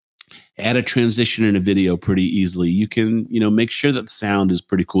add a transition in a video pretty easily. You can, you know, make sure that the sound is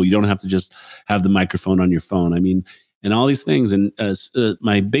pretty cool. You don't have to just have the microphone on your phone. I mean, and all these things. And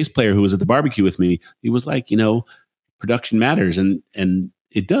my bass player who was at the barbecue with me, he was like, you know, production matters. And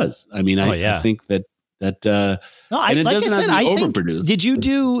it does. I mean, I think that no, like I said, I think, did you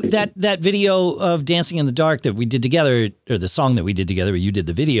do that video of Dancing in the Dark that we did together, or the song that we did together, where you did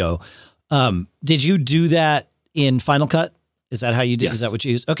the video? Did you do that in Final Cut? Is that how you did? Yes. Is that what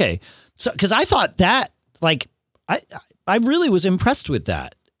you used? Okay. So, cause I thought that, like, I really was impressed with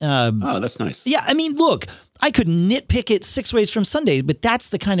that. Oh, that's nice. Yeah. I mean, look, I could nitpick it 6 ways from Sunday, but that's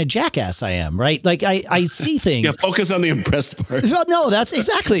the kind of jackass I am, right? Like I see things. Yeah, focus on the impressed part. Well, no, that's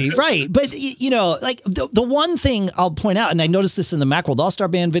exactly right. But you know, like the one thing I'll point out, and I noticed this in the Macworld All-Star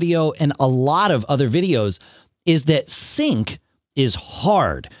Band video and a lot of other videos, is that sync is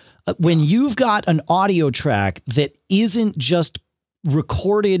hard. When you've got an audio track that isn't just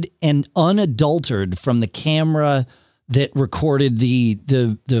recorded and unadulterated from the camera that recorded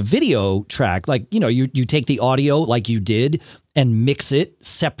the video track, like, you know, you take the audio like you did and mix it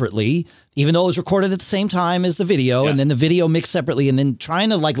separately, even though it was recorded at the same time as the video, and then the video mixed separately, and then trying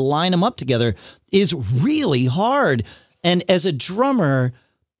to like line them up together is really hard. And as a drummer,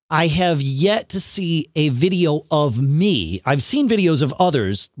 I have yet to see a video of me. I've seen videos of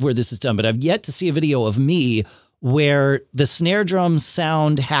others where this is done, but I've yet to see a video of me where the snare drum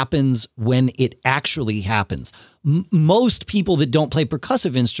sound happens when it actually happens. Most people that don't play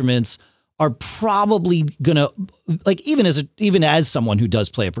percussive instruments are probably gonna, like, even as someone who does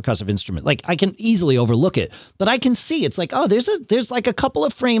play a percussive instrument, like, I can easily overlook it, but I can see it's like, oh, there's like a couple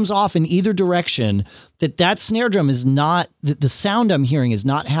of frames off in either direction, that snare drum is not, the sound I'm hearing is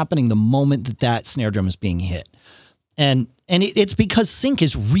not happening the moment that snare drum is being hit. And it's because sync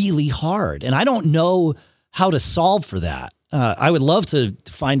is really hard. And I don't know how to solve for that. I would love to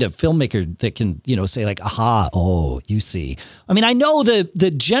find a filmmaker that can, you know, say like, aha, oh, you see. I mean, I know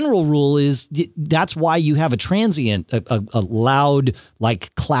the general rule is that's why you have a transient, a loud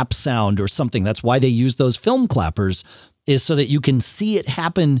like clap sound or something. That's why they use those film clappers, is so that you can see it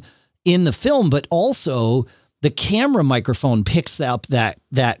happen in the film, but also the camera microphone picks up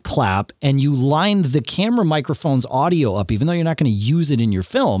that clap, and you line the camera microphone's audio up, even though you're not going to use it in your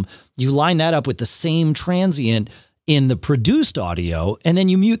film. You line that up with the same transient in the produced audio, and then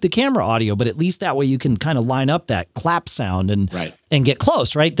you mute the camera audio, but at least that way you can kind of line up that clap sound and get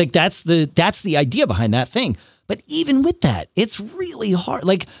close, right? Like that's the idea behind that thing. But even with that, it's really hard.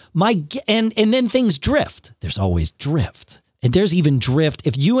 Like and then things drift. There's always drift. And there's even drift.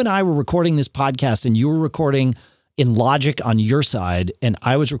 If you and I were recording this podcast and you were recording in Logic on your side and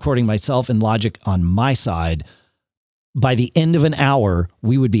I was recording myself in Logic on my side, by the end of an hour,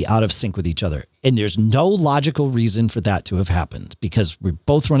 we would be out of sync with each other. And there's no logical reason for that to have happened, because we're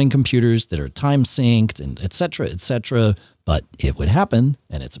both running computers that are time synced and et cetera, but it would happen,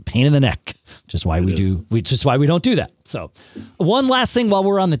 and it's a pain in the neck, which is why we don't do that. So one last thing while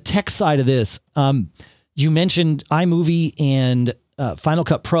we're on the tech side of this, you mentioned iMovie and Final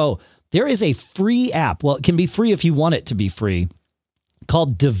Cut Pro. There is a free app. Well, it can be free if you want it to be free,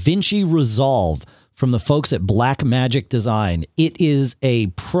 called DaVinci Resolve from the folks at Blackmagic Design. It is a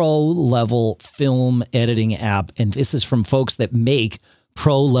pro-level film editing app, and this is from folks that make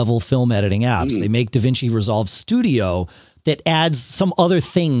pro-level film editing apps. They make DaVinci Resolve Studio that adds some other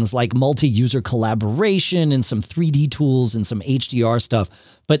things like multi-user collaboration and some 3D tools and some HDR stuff.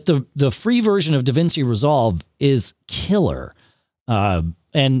 But the free version of DaVinci Resolve is killer and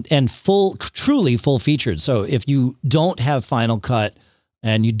truly full featured. So if you don't have Final Cut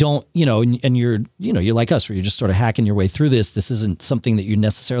and you don't, and you're like us, where you're just sort of hacking your way through this isn't something that you're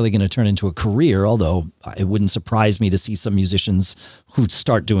necessarily going to turn into a career, although it wouldn't surprise me to see some musicians who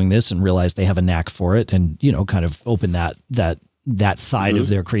start doing this and realize they have a knack for it and, kind of open that side of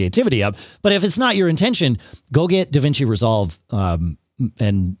their creativity up. But if it's not your intention, go get DaVinci Resolve.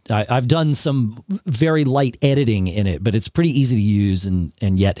 And I've done some very light editing in it, but it's pretty easy to use and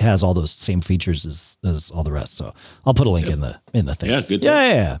yet has all those same features as all the rest. So I'll put a link in the thing. Yeah, good.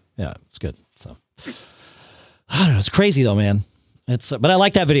 Yeah, it's good. So I don't know. It's crazy though, man. But I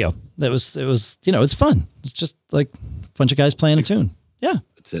like that video. It was it's fun. It's just like a bunch of guys playing a tune. Yeah,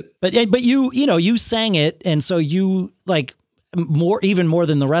 that's it. But you sang it, and so you like even more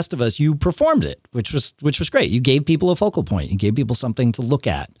than the rest of us, you performed it, which was great. You gave people a focal point. You gave people something to look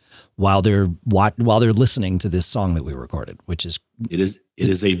at while they're listening to this song that we recorded, which is it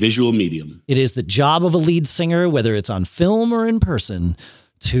is a visual medium. It is the job of a lead singer, whether it's on film or in person,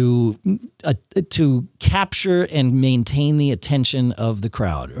 to capture and maintain the attention of the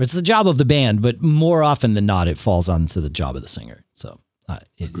crowd. Or it's the job of the band, but more often than not, it falls onto the job of the singer. So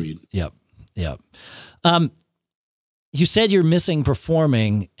agreed. Yep. You said you're missing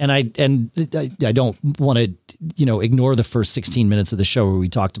performing, and I don't want to, ignore the first 16 minutes of the show where we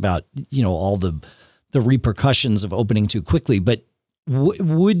talked about, all the repercussions of opening too quickly. But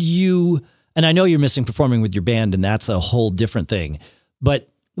would you, and I know you're missing performing with your band and that's a whole different thing, but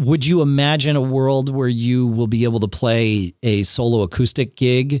would you imagine a world where you will be able to play a solo acoustic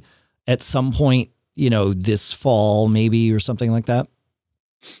gig at some point, this fall maybe or something like that?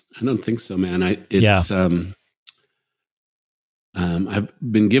 I don't think so, man. I've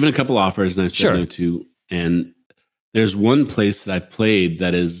been given a couple offers and I've said no to, and there's one place that I've played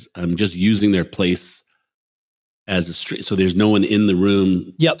that is just using their place as a street. So there's no one in the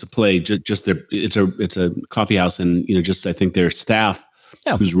room to play. Just their. It's a coffee house, and just I think their staff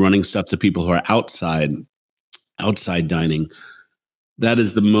who's running stuff to people who are outside dining. That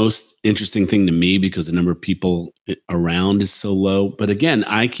is the most interesting thing to me because the number of people around is so low. But again,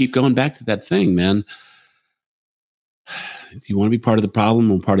 I keep going back to that thing, man. Do you want to be part of the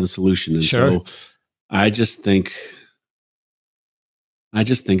problem or part of the solution? And so I just think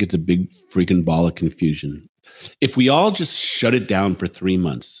it's a big freaking ball of confusion. If we all just shut it down for 3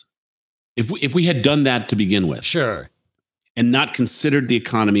 months, if we had done that to begin with, and not considered the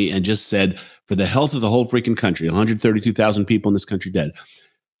economy and just said, for the health of the whole freaking country, 132,000 people in this country dead.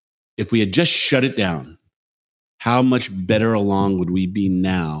 If we had just shut it down, how much better along would we be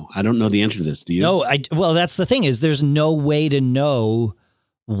now? I don't know the answer to this. Do you? No, well, that's the thing is there's no way to know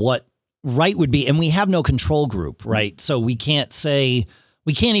what right would be. And we have no control group, right? So we can't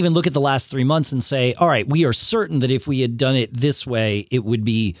even look at the last 3 months and say, all right, we are certain that if we had done it this way, it would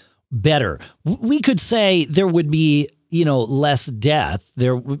be better. We could say there would be, less death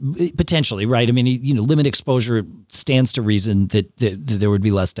there potentially, right? I mean, limit exposure stands to reason that there would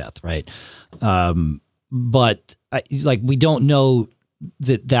be less death, right? But we don't know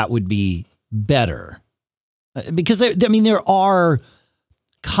that would be better because there are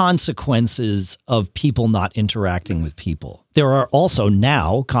consequences of people not interacting with people. There are also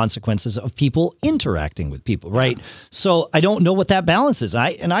now consequences of people interacting with people, right? So I don't know what that balance is.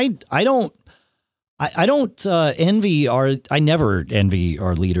 I never envy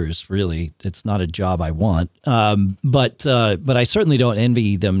our leaders, really. It's not a job I want. But I certainly don't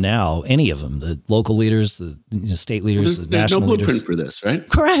envy them now, any of them, the local leaders, the state leaders, the national leaders. There's no blueprint for this, right?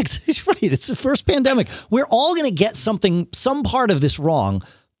 Correct. Right. It's the first pandemic. We're all going to get some part of this wrong,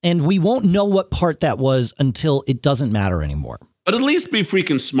 and we won't know what part that was until it doesn't matter anymore. But at least be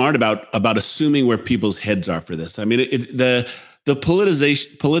freaking smart about assuming where people's heads are for this. I mean, the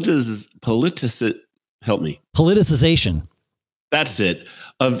politicization. That's it.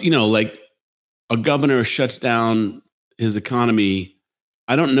 Of, like a governor shuts down his economy.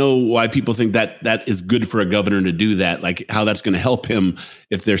 I don't know why people think that is good for a governor to do that, like how that's going to help him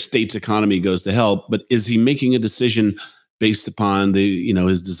if their state's economy goes to hell. But is he making a decision based upon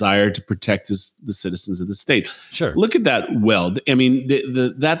his desire to protect the citizens of the state? Sure. Look at that. Well, I mean,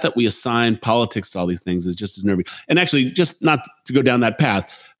 that we assign politics to all these things is just as nervy. And actually, just not to go down that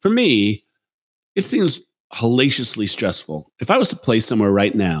path, for me, it seems hellaciously stressful. If I was to play somewhere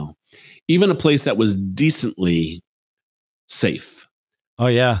right now, even a place that was decently safe. Oh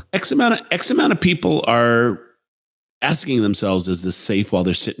yeah. X amount of people are asking themselves, is this safe, while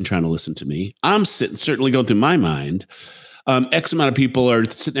they're sitting trying to listen to me? I'm certainly going through my mind. X amount of people are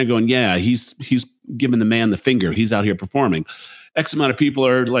sitting there going, yeah, he's giving the man the finger. He's out here performing. X amount of people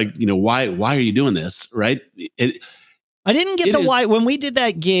are like, why are you doing this? Right. I didn't get the why. When we did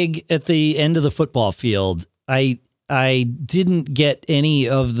that gig at the end of the football field, I didn't get any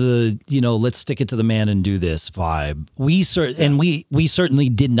of the, let's stick it to the man and do this vibe. We certainly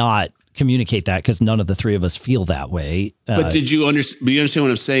did not communicate that because none of the three of us feel that way. But do you understand what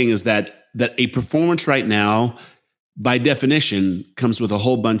I'm saying is that a performance right now, by definition, comes with a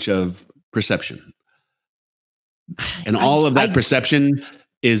whole bunch of perception. And all of that perception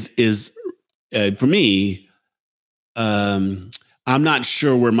is for me, I'm not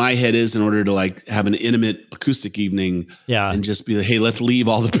sure where my head is in order to have an intimate acoustic evening and just be like, hey, let's leave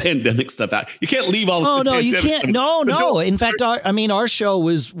all the pandemic stuff out. You can't leave all the Oh, no, you can't. No. In fact, our show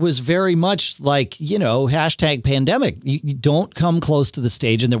was very much like, hashtag pandemic. You don't come close to the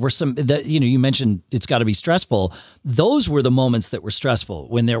stage. And there were some that, you mentioned it's got to be stressful. Those were the moments that were stressful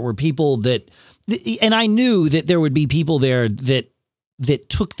when there were people that, and I knew that there would be people there that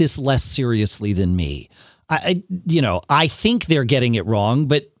took this less seriously than me. I think they're getting it wrong,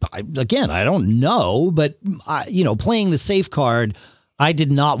 but again, I don't know. But playing the safe card, I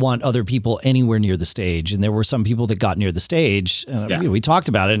did not want other people anywhere near the stage, and there were some people that got near the stage. We talked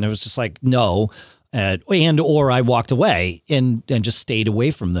about it, and it was just like no, or I walked away and just stayed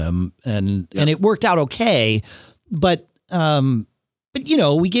away from them, and it worked out okay. But But,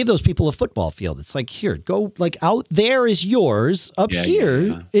 we gave those people a football field. It's like, here, go, like, out there is yours. Up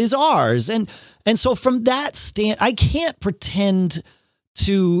here is ours. And so from that I can't pretend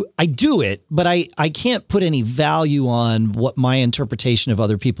I do it, but I can't put any value on what my interpretation of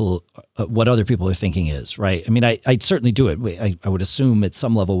other people, what other people are thinking is, right? I mean, I certainly do it. I would assume at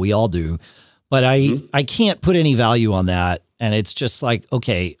some level we all do, but I can't put any value on that. And it's just like,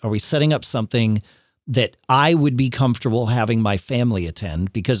 okay, are we setting up something that I would be comfortable having my family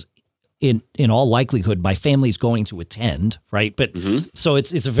attend? Because in all likelihood, my family's going to attend, right? But so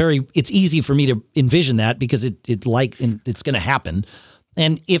it's easy for me to envision that because it's going to happen.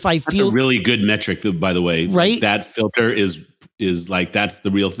 And if I feel that's a really good metric, by the way, right? Like that filter is like, that's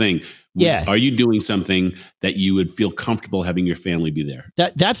the real thing. Yeah. Are you doing something that you would feel comfortable having your family be there?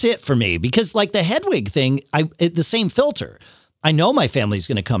 That's it for me, because like the Hedwig thing, the same filter. I know my family's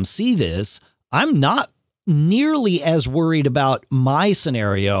going to come see this. I'm not nearly as worried about my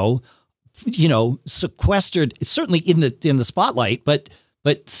scenario, sequestered, certainly in the spotlight, but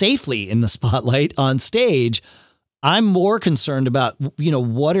safely in the spotlight on stage. I'm more concerned about,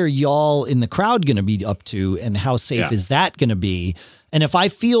 what are y'all in the crowd going to be up to and how safe is that going to be? And if I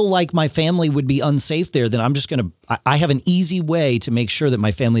feel like my family would be unsafe there, then I'm just going to, I have an easy way to make sure that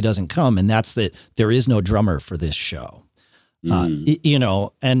my family doesn't come. And that's that there is no drummer for this show. And again,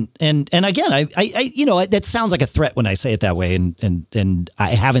 that sounds like a threat when I say it that way. And I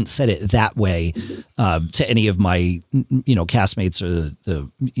haven't said it that way, to any of my, castmates or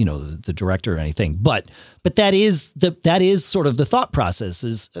the director or anything, but that is sort of the thought process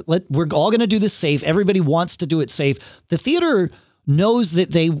is we're all going to do this safe. Everybody wants to do it safe. The theater knows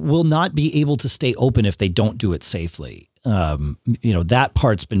that they will not be able to stay open if they don't do it safely. That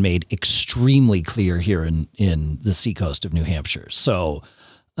part's been made extremely clear here in the seacoast of New Hampshire. So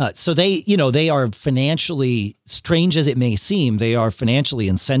they, they are financially, strange as it may seem, they are financially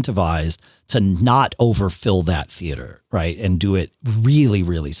incentivized to not overfill that theater, right? And do it really,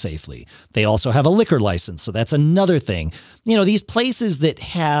 really safely. They also have a liquor license. So that's another thing. These places that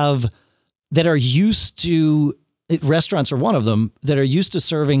are used to, restaurants are one of them, that are used to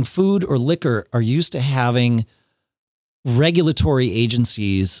serving food or liquor are used to having regulatory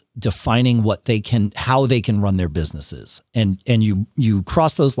agencies defining how they can run their businesses. And you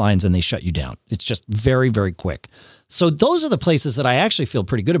cross those lines and they shut you down. It's just very, very quick. So those are the places that I actually feel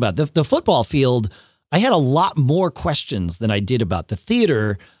pretty good about. The football field, I had a lot more questions than I did about the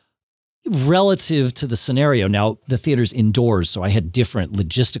theater relative to the scenario. Now, the theater's indoors, so I had different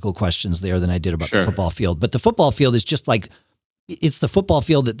logistical questions there than I did about the football field. But the football field is just like, it's the football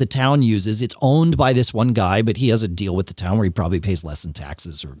field that the town uses. It's owned by this one guy, but he has a deal with the town where he probably pays less in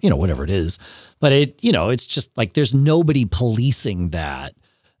taxes or, whatever it is. But it's just like, there's nobody policing that.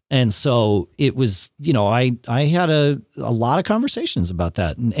 And so it was, I had a lot of conversations about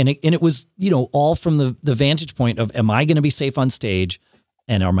that. And it was, all from the vantage point of, am I going to be safe on stage?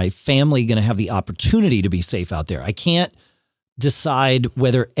 And are my family going to have the opportunity to be safe out there? I can't decide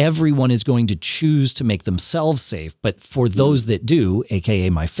whether everyone is going to choose to make themselves safe, but for those that do, AKA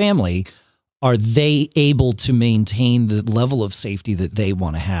my family, are they able to maintain the level of safety that they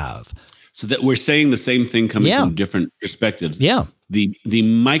want to have? So that we're saying the same thing coming from different perspectives. Yeah. The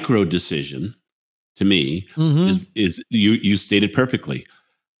micro decision to me is you stated perfectly.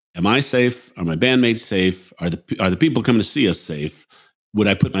 Am I safe? Are my bandmates safe? Are the people coming to see us safe? Would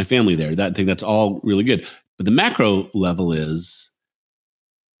I put my family there? I think that's all really good. But the macro level is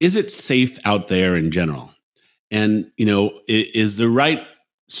it safe out there in general? And, is the right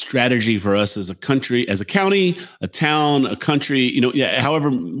strategy for us as a country, as a county, a town, a country, however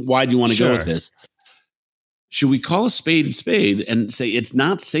wide you want to go with this, should we call a spade and say it's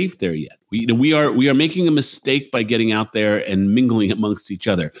not safe there yet? We are making a mistake by getting out there and mingling amongst each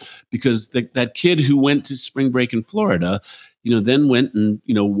other, because that kid who went to spring break in Florida, then went and,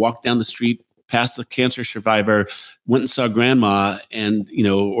 walked down the street past a cancer survivor, went and saw grandma and,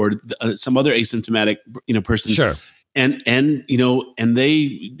 or some other asymptomatic, person. Sure. And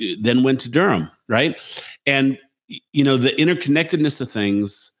they then went to Durham. Right. And, the interconnectedness of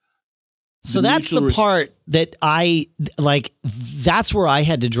things. So that's the part that that's where I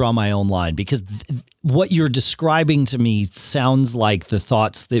had to draw my own line, because what you're describing to me sounds like the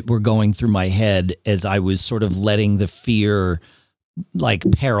thoughts that were going through my head as I was sort of letting the fear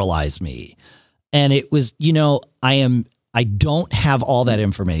paralyze me. And it was, I don't have all that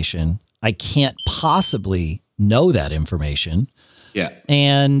information. I can't possibly know that information. Yeah.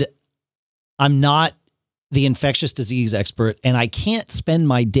 And I'm not the infectious disease expert, and I can't spend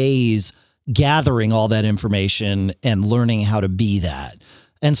my days gathering all that information and learning how to be that.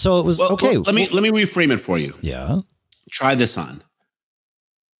 And so it was, okay. Let me reframe it for you. Yeah. Try this on.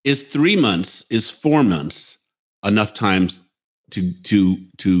 Is 3 months, is 4 months enough times to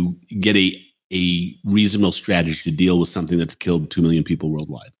get a reasonable strategy to deal with something that's killed 2 million people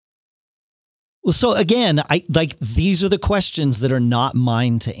worldwide? Well, so again, these are the questions that are not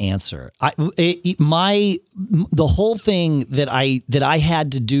mine to answer. The whole thing that I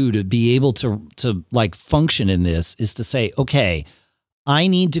had to do to be able to like function in this is to say, okay, I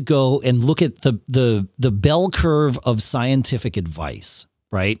need to go and look at the bell curve of scientific advice,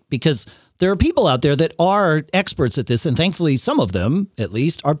 right? Because there are people out there that are experts at this, and thankfully some of them, at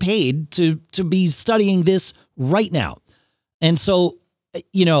least, are paid to be studying this right now. And so,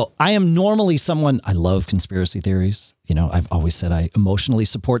 you know, I am normally someone, I love conspiracy theories. You know, I've always said I emotionally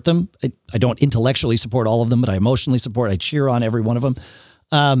support them. I don't intellectually support all of them, but I emotionally support, I cheer on every one of them.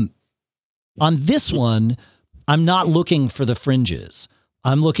 On this one, I'm not looking for the fringes.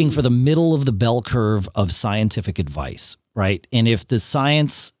 I'm looking for the middle of the bell curve of scientific advice, right? And if the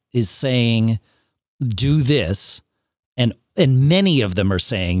science is saying, do this, and many of them are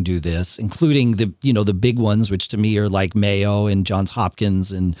saying do this, including the big ones, which to me are like Mayo and Johns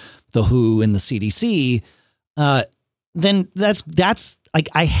Hopkins and the WHO and the CDC, then that's like,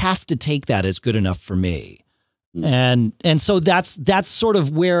 I have to take that as good enough for me. And so that's sort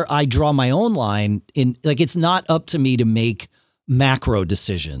of where I draw my own line in, like, it's not up to me to make macro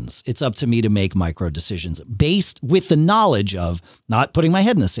decisions. It's up to me to make micro decisions based with the knowledge of, not putting my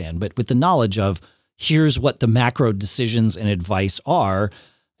head in the sand, but with the knowledge of, here's what the macro decisions and advice are.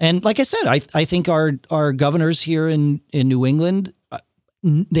 And like I said, I think our governors here in New England,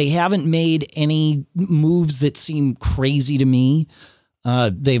 they haven't made any moves that seem crazy to me.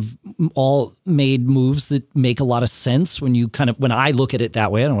 They've all made moves that make a lot of sense when I look at it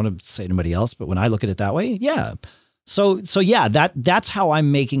that way. I don't want to say anybody else, but when I look at it that way, yeah. So yeah, that's how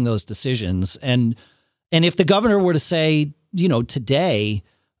I'm making those decisions. And if the governor were to say, you know, today,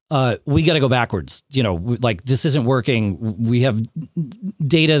 we got to go backwards, you know, like this isn't working. We have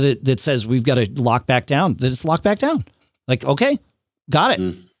data that says we've got to lock back down, that it's locked back down. Like, okay, got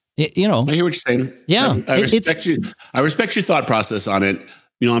it. You know, I hear what you're saying. Yeah. I respect you. I respect your thought process on it.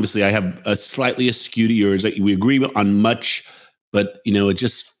 You know, obviously I have a slightly askew to yours. We agree on much, but you know, it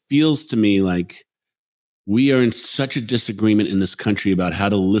just feels to me like we are in such a disagreement in this country about how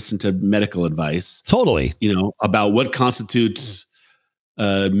to listen to medical advice. Totally. You know, about what constitutes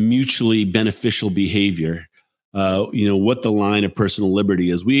mutually beneficial behavior, you know, what the line of personal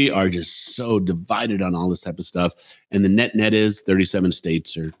liberty is. We are just so divided on all this type of stuff. And the net is 37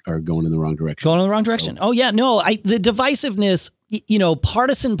 states are going in the wrong direction. Going in the wrong direction. So, oh yeah, no, the divisiveness, you know,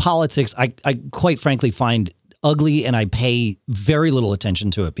 partisan politics, I quite frankly find ugly, and I pay very little attention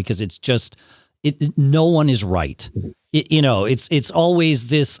to it because it's just, no one is right. You know, it's always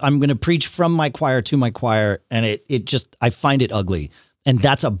this, I'm going to preach from my choir to my choir. And it just, I find it ugly. And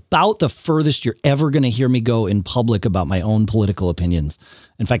that's about the furthest you're ever going to hear me go in public about my own political opinions.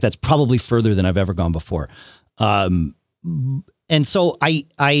 In fact, that's probably further than I've ever gone before. And so I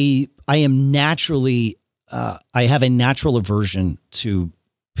am naturally, I have a natural aversion to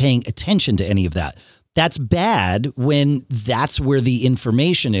paying attention to any of that. That's bad when that's where the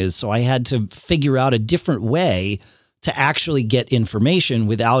information is. So I had to figure out a different way to actually get information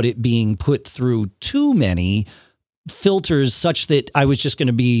without it being put through too many filters such that I was just going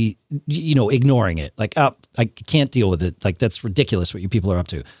to be, you know, ignoring it. Like, oh, I can't deal with it. Like, that's ridiculous what you people are up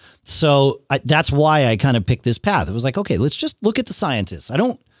to. So that's why I kind of picked this path. It was like, okay, let's just look at the scientists.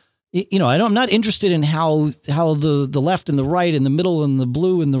 I'm not interested in how the left and the right and the middle and the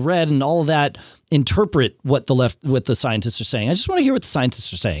blue and the red and all of that interpret what the scientists are saying. I just want to hear what the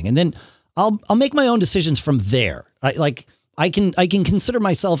scientists are saying. And then I'll make my own decisions from there. I can consider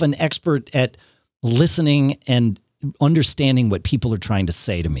myself an expert at listening and understanding what people are trying to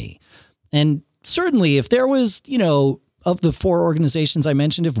say to me. And certainly if there was, you know, of the 4 organizations I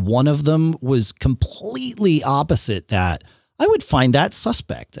mentioned, if one of them was completely opposite that, I would find that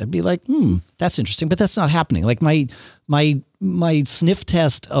suspect. I'd be like, that's interesting, but that's not happening. Like my sniff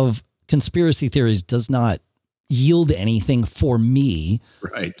test of conspiracy theories does not yield anything for me.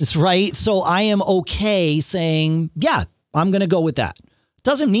 Right. That's right. So I am okay saying, yeah, I'm going to go with that.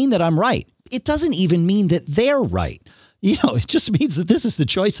 Doesn't mean that I'm right. It doesn't even mean that they're right. You know, it just means that this is the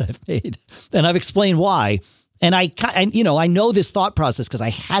choice I've made, and I've explained why. And I know this thought process because I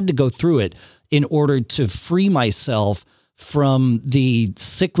had to go through it in order to free myself from the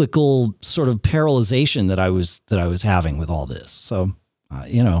cyclical sort of paralyzation that I was having with all this. So,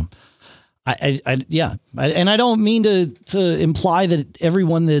 you know, And I don't mean to imply that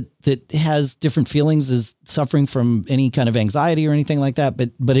everyone that has different feelings is suffering from any kind of anxiety or anything like that.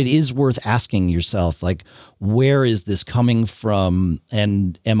 But it is worth asking yourself, like, where is this coming from?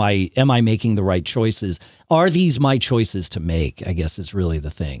 And am I making the right choices? Are these my choices to make? I guess is really the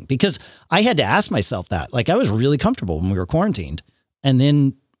thing, because I had to ask myself that. Like, I was really comfortable when we were quarantined, and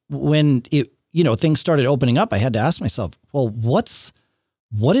then when things started opening up, I had to ask myself, well,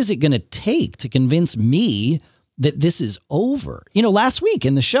 what is it going to take to convince me that this is over? Last week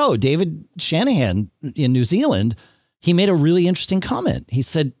in the show, David Shanahan in New Zealand, he made a really interesting comment. He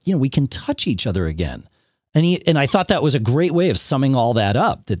said, we can touch each other again. And I thought that was a great way of summing all that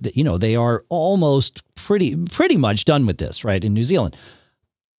up, that they are almost pretty much done with this, right, in New Zealand.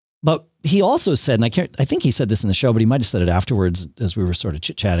 But he also said, and I think he said this in the show, but he might have said it afterwards as we were sort of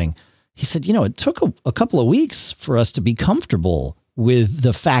chit-chatting. He said, it took a couple of weeks for us to be comfortable with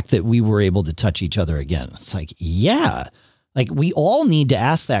the fact that we were able to touch each other again. It's like, yeah, like we all need to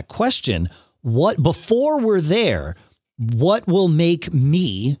ask that question. Before we're there, what will make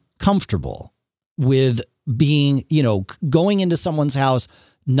me comfortable with being, going into someone's house,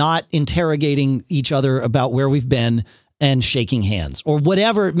 not interrogating each other about where we've been, and shaking hands or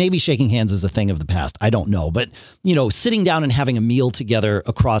whatever. Maybe shaking hands is a thing of the past. I don't know. But, sitting down and having a meal together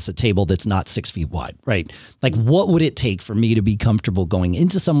across a table that's not 6 feet wide, right? Like, what would it take for me to be comfortable going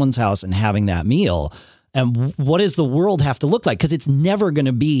into someone's house and having that meal? And what does the world have to look like? Because it's never going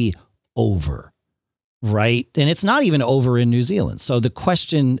to be over, right? And it's not even over in New Zealand. So the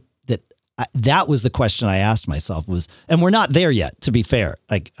question that was the question I asked myself was, and we're not there yet, to be fair.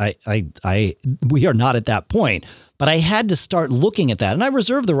 Like we are not at that point, but I had to start looking at that, and I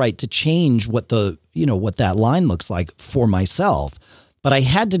reserve the right to change what what that line looks like for myself. But I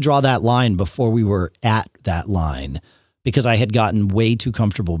had to draw that line before we were at that line, because I had gotten way too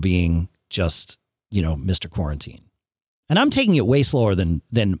comfortable being just, Mr. Quarantine. And I'm taking it way slower than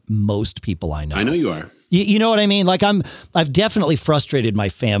most people I know. I know you are. You know what I mean? Like I've definitely frustrated my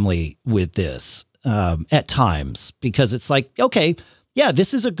family with this at times, because it's like, okay, yeah,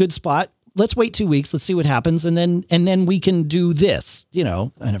 this is a good spot. Let's wait 2 weeks. Let's see what happens. And then we can do this,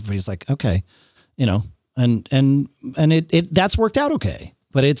 and everybody's like, okay, and it that's worked out okay.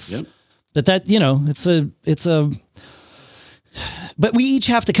 But it's but we each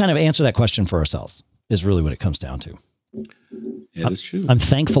have to kind of answer that question for ourselves, is really what it comes down to. Yeah, that's true. I'm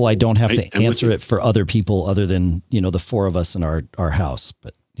thankful I don't have to answer it for other people other than, the four of us in our house.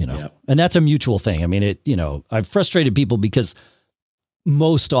 But, and that's a mutual thing. I mean, I've frustrated people because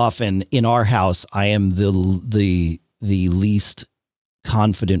most often in our house, I am the least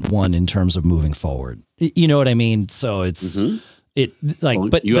confident one in terms of moving forward. You know what I mean? So it's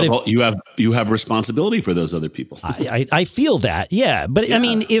but you have responsibility for those other people. I feel that. Yeah. But yeah. I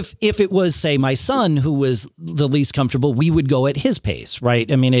mean, if it was, say, my son who was the least comfortable, we would go at his pace.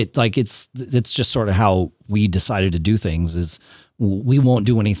 Right. I mean, it's just sort of how we decided to do things, is we won't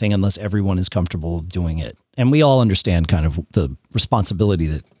do anything unless everyone is comfortable doing it. And we all understand kind of the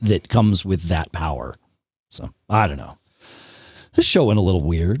responsibility that comes with that power. So I don't know. This show went a little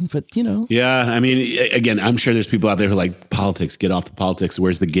weird, but Yeah, I mean, again, I'm sure there's people out there who like politics. Get off the politics.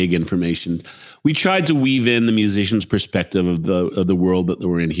 Where's the gig information? We tried to weave in the musician's perspective of the world that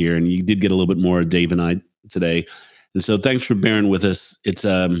we're in here, and you did get a little bit more of Dave and I today. And so, thanks for bearing with us. It's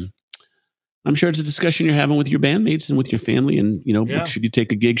I'm sure it's a discussion you're having with your bandmates and with your family, and should you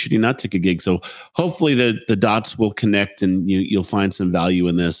take a gig? Should you not take a gig? So hopefully the dots will connect, and you'll find some value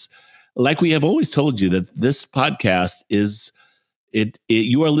in this. Like we have always told you, that this podcast is.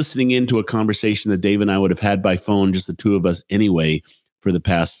 You are listening into a conversation that Dave and I would have had by phone, just the two of us anyway, for the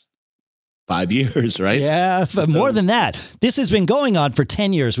past 5 years, right? Yeah, but more than that. This has been going on for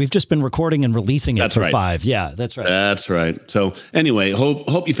 10 years. We've just been recording and releasing it for 5. Yeah, that's right. That's right. So anyway,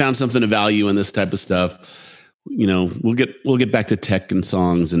 hope you found something of value in this type of stuff. We'll get back to tech and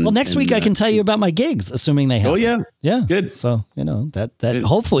songs. And next week I can tell you about my gigs, assuming they happen. Oh yeah. Yeah. Good. So, that good.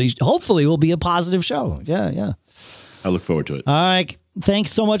 hopefully will be a positive show. Yeah. I look forward to it. All right.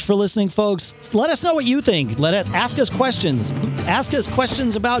 Thanks so much for listening, folks. Let us know what you think. Ask us questions. Ask us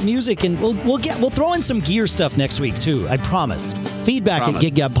questions about music, and we'll throw in some gear stuff next week too. I promise. Feedback at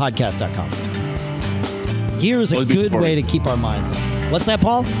giggabpodcast.com. Gear is a good way to keep our minds on. What's that,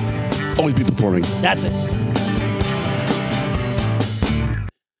 Paul? Always be performing. That's it.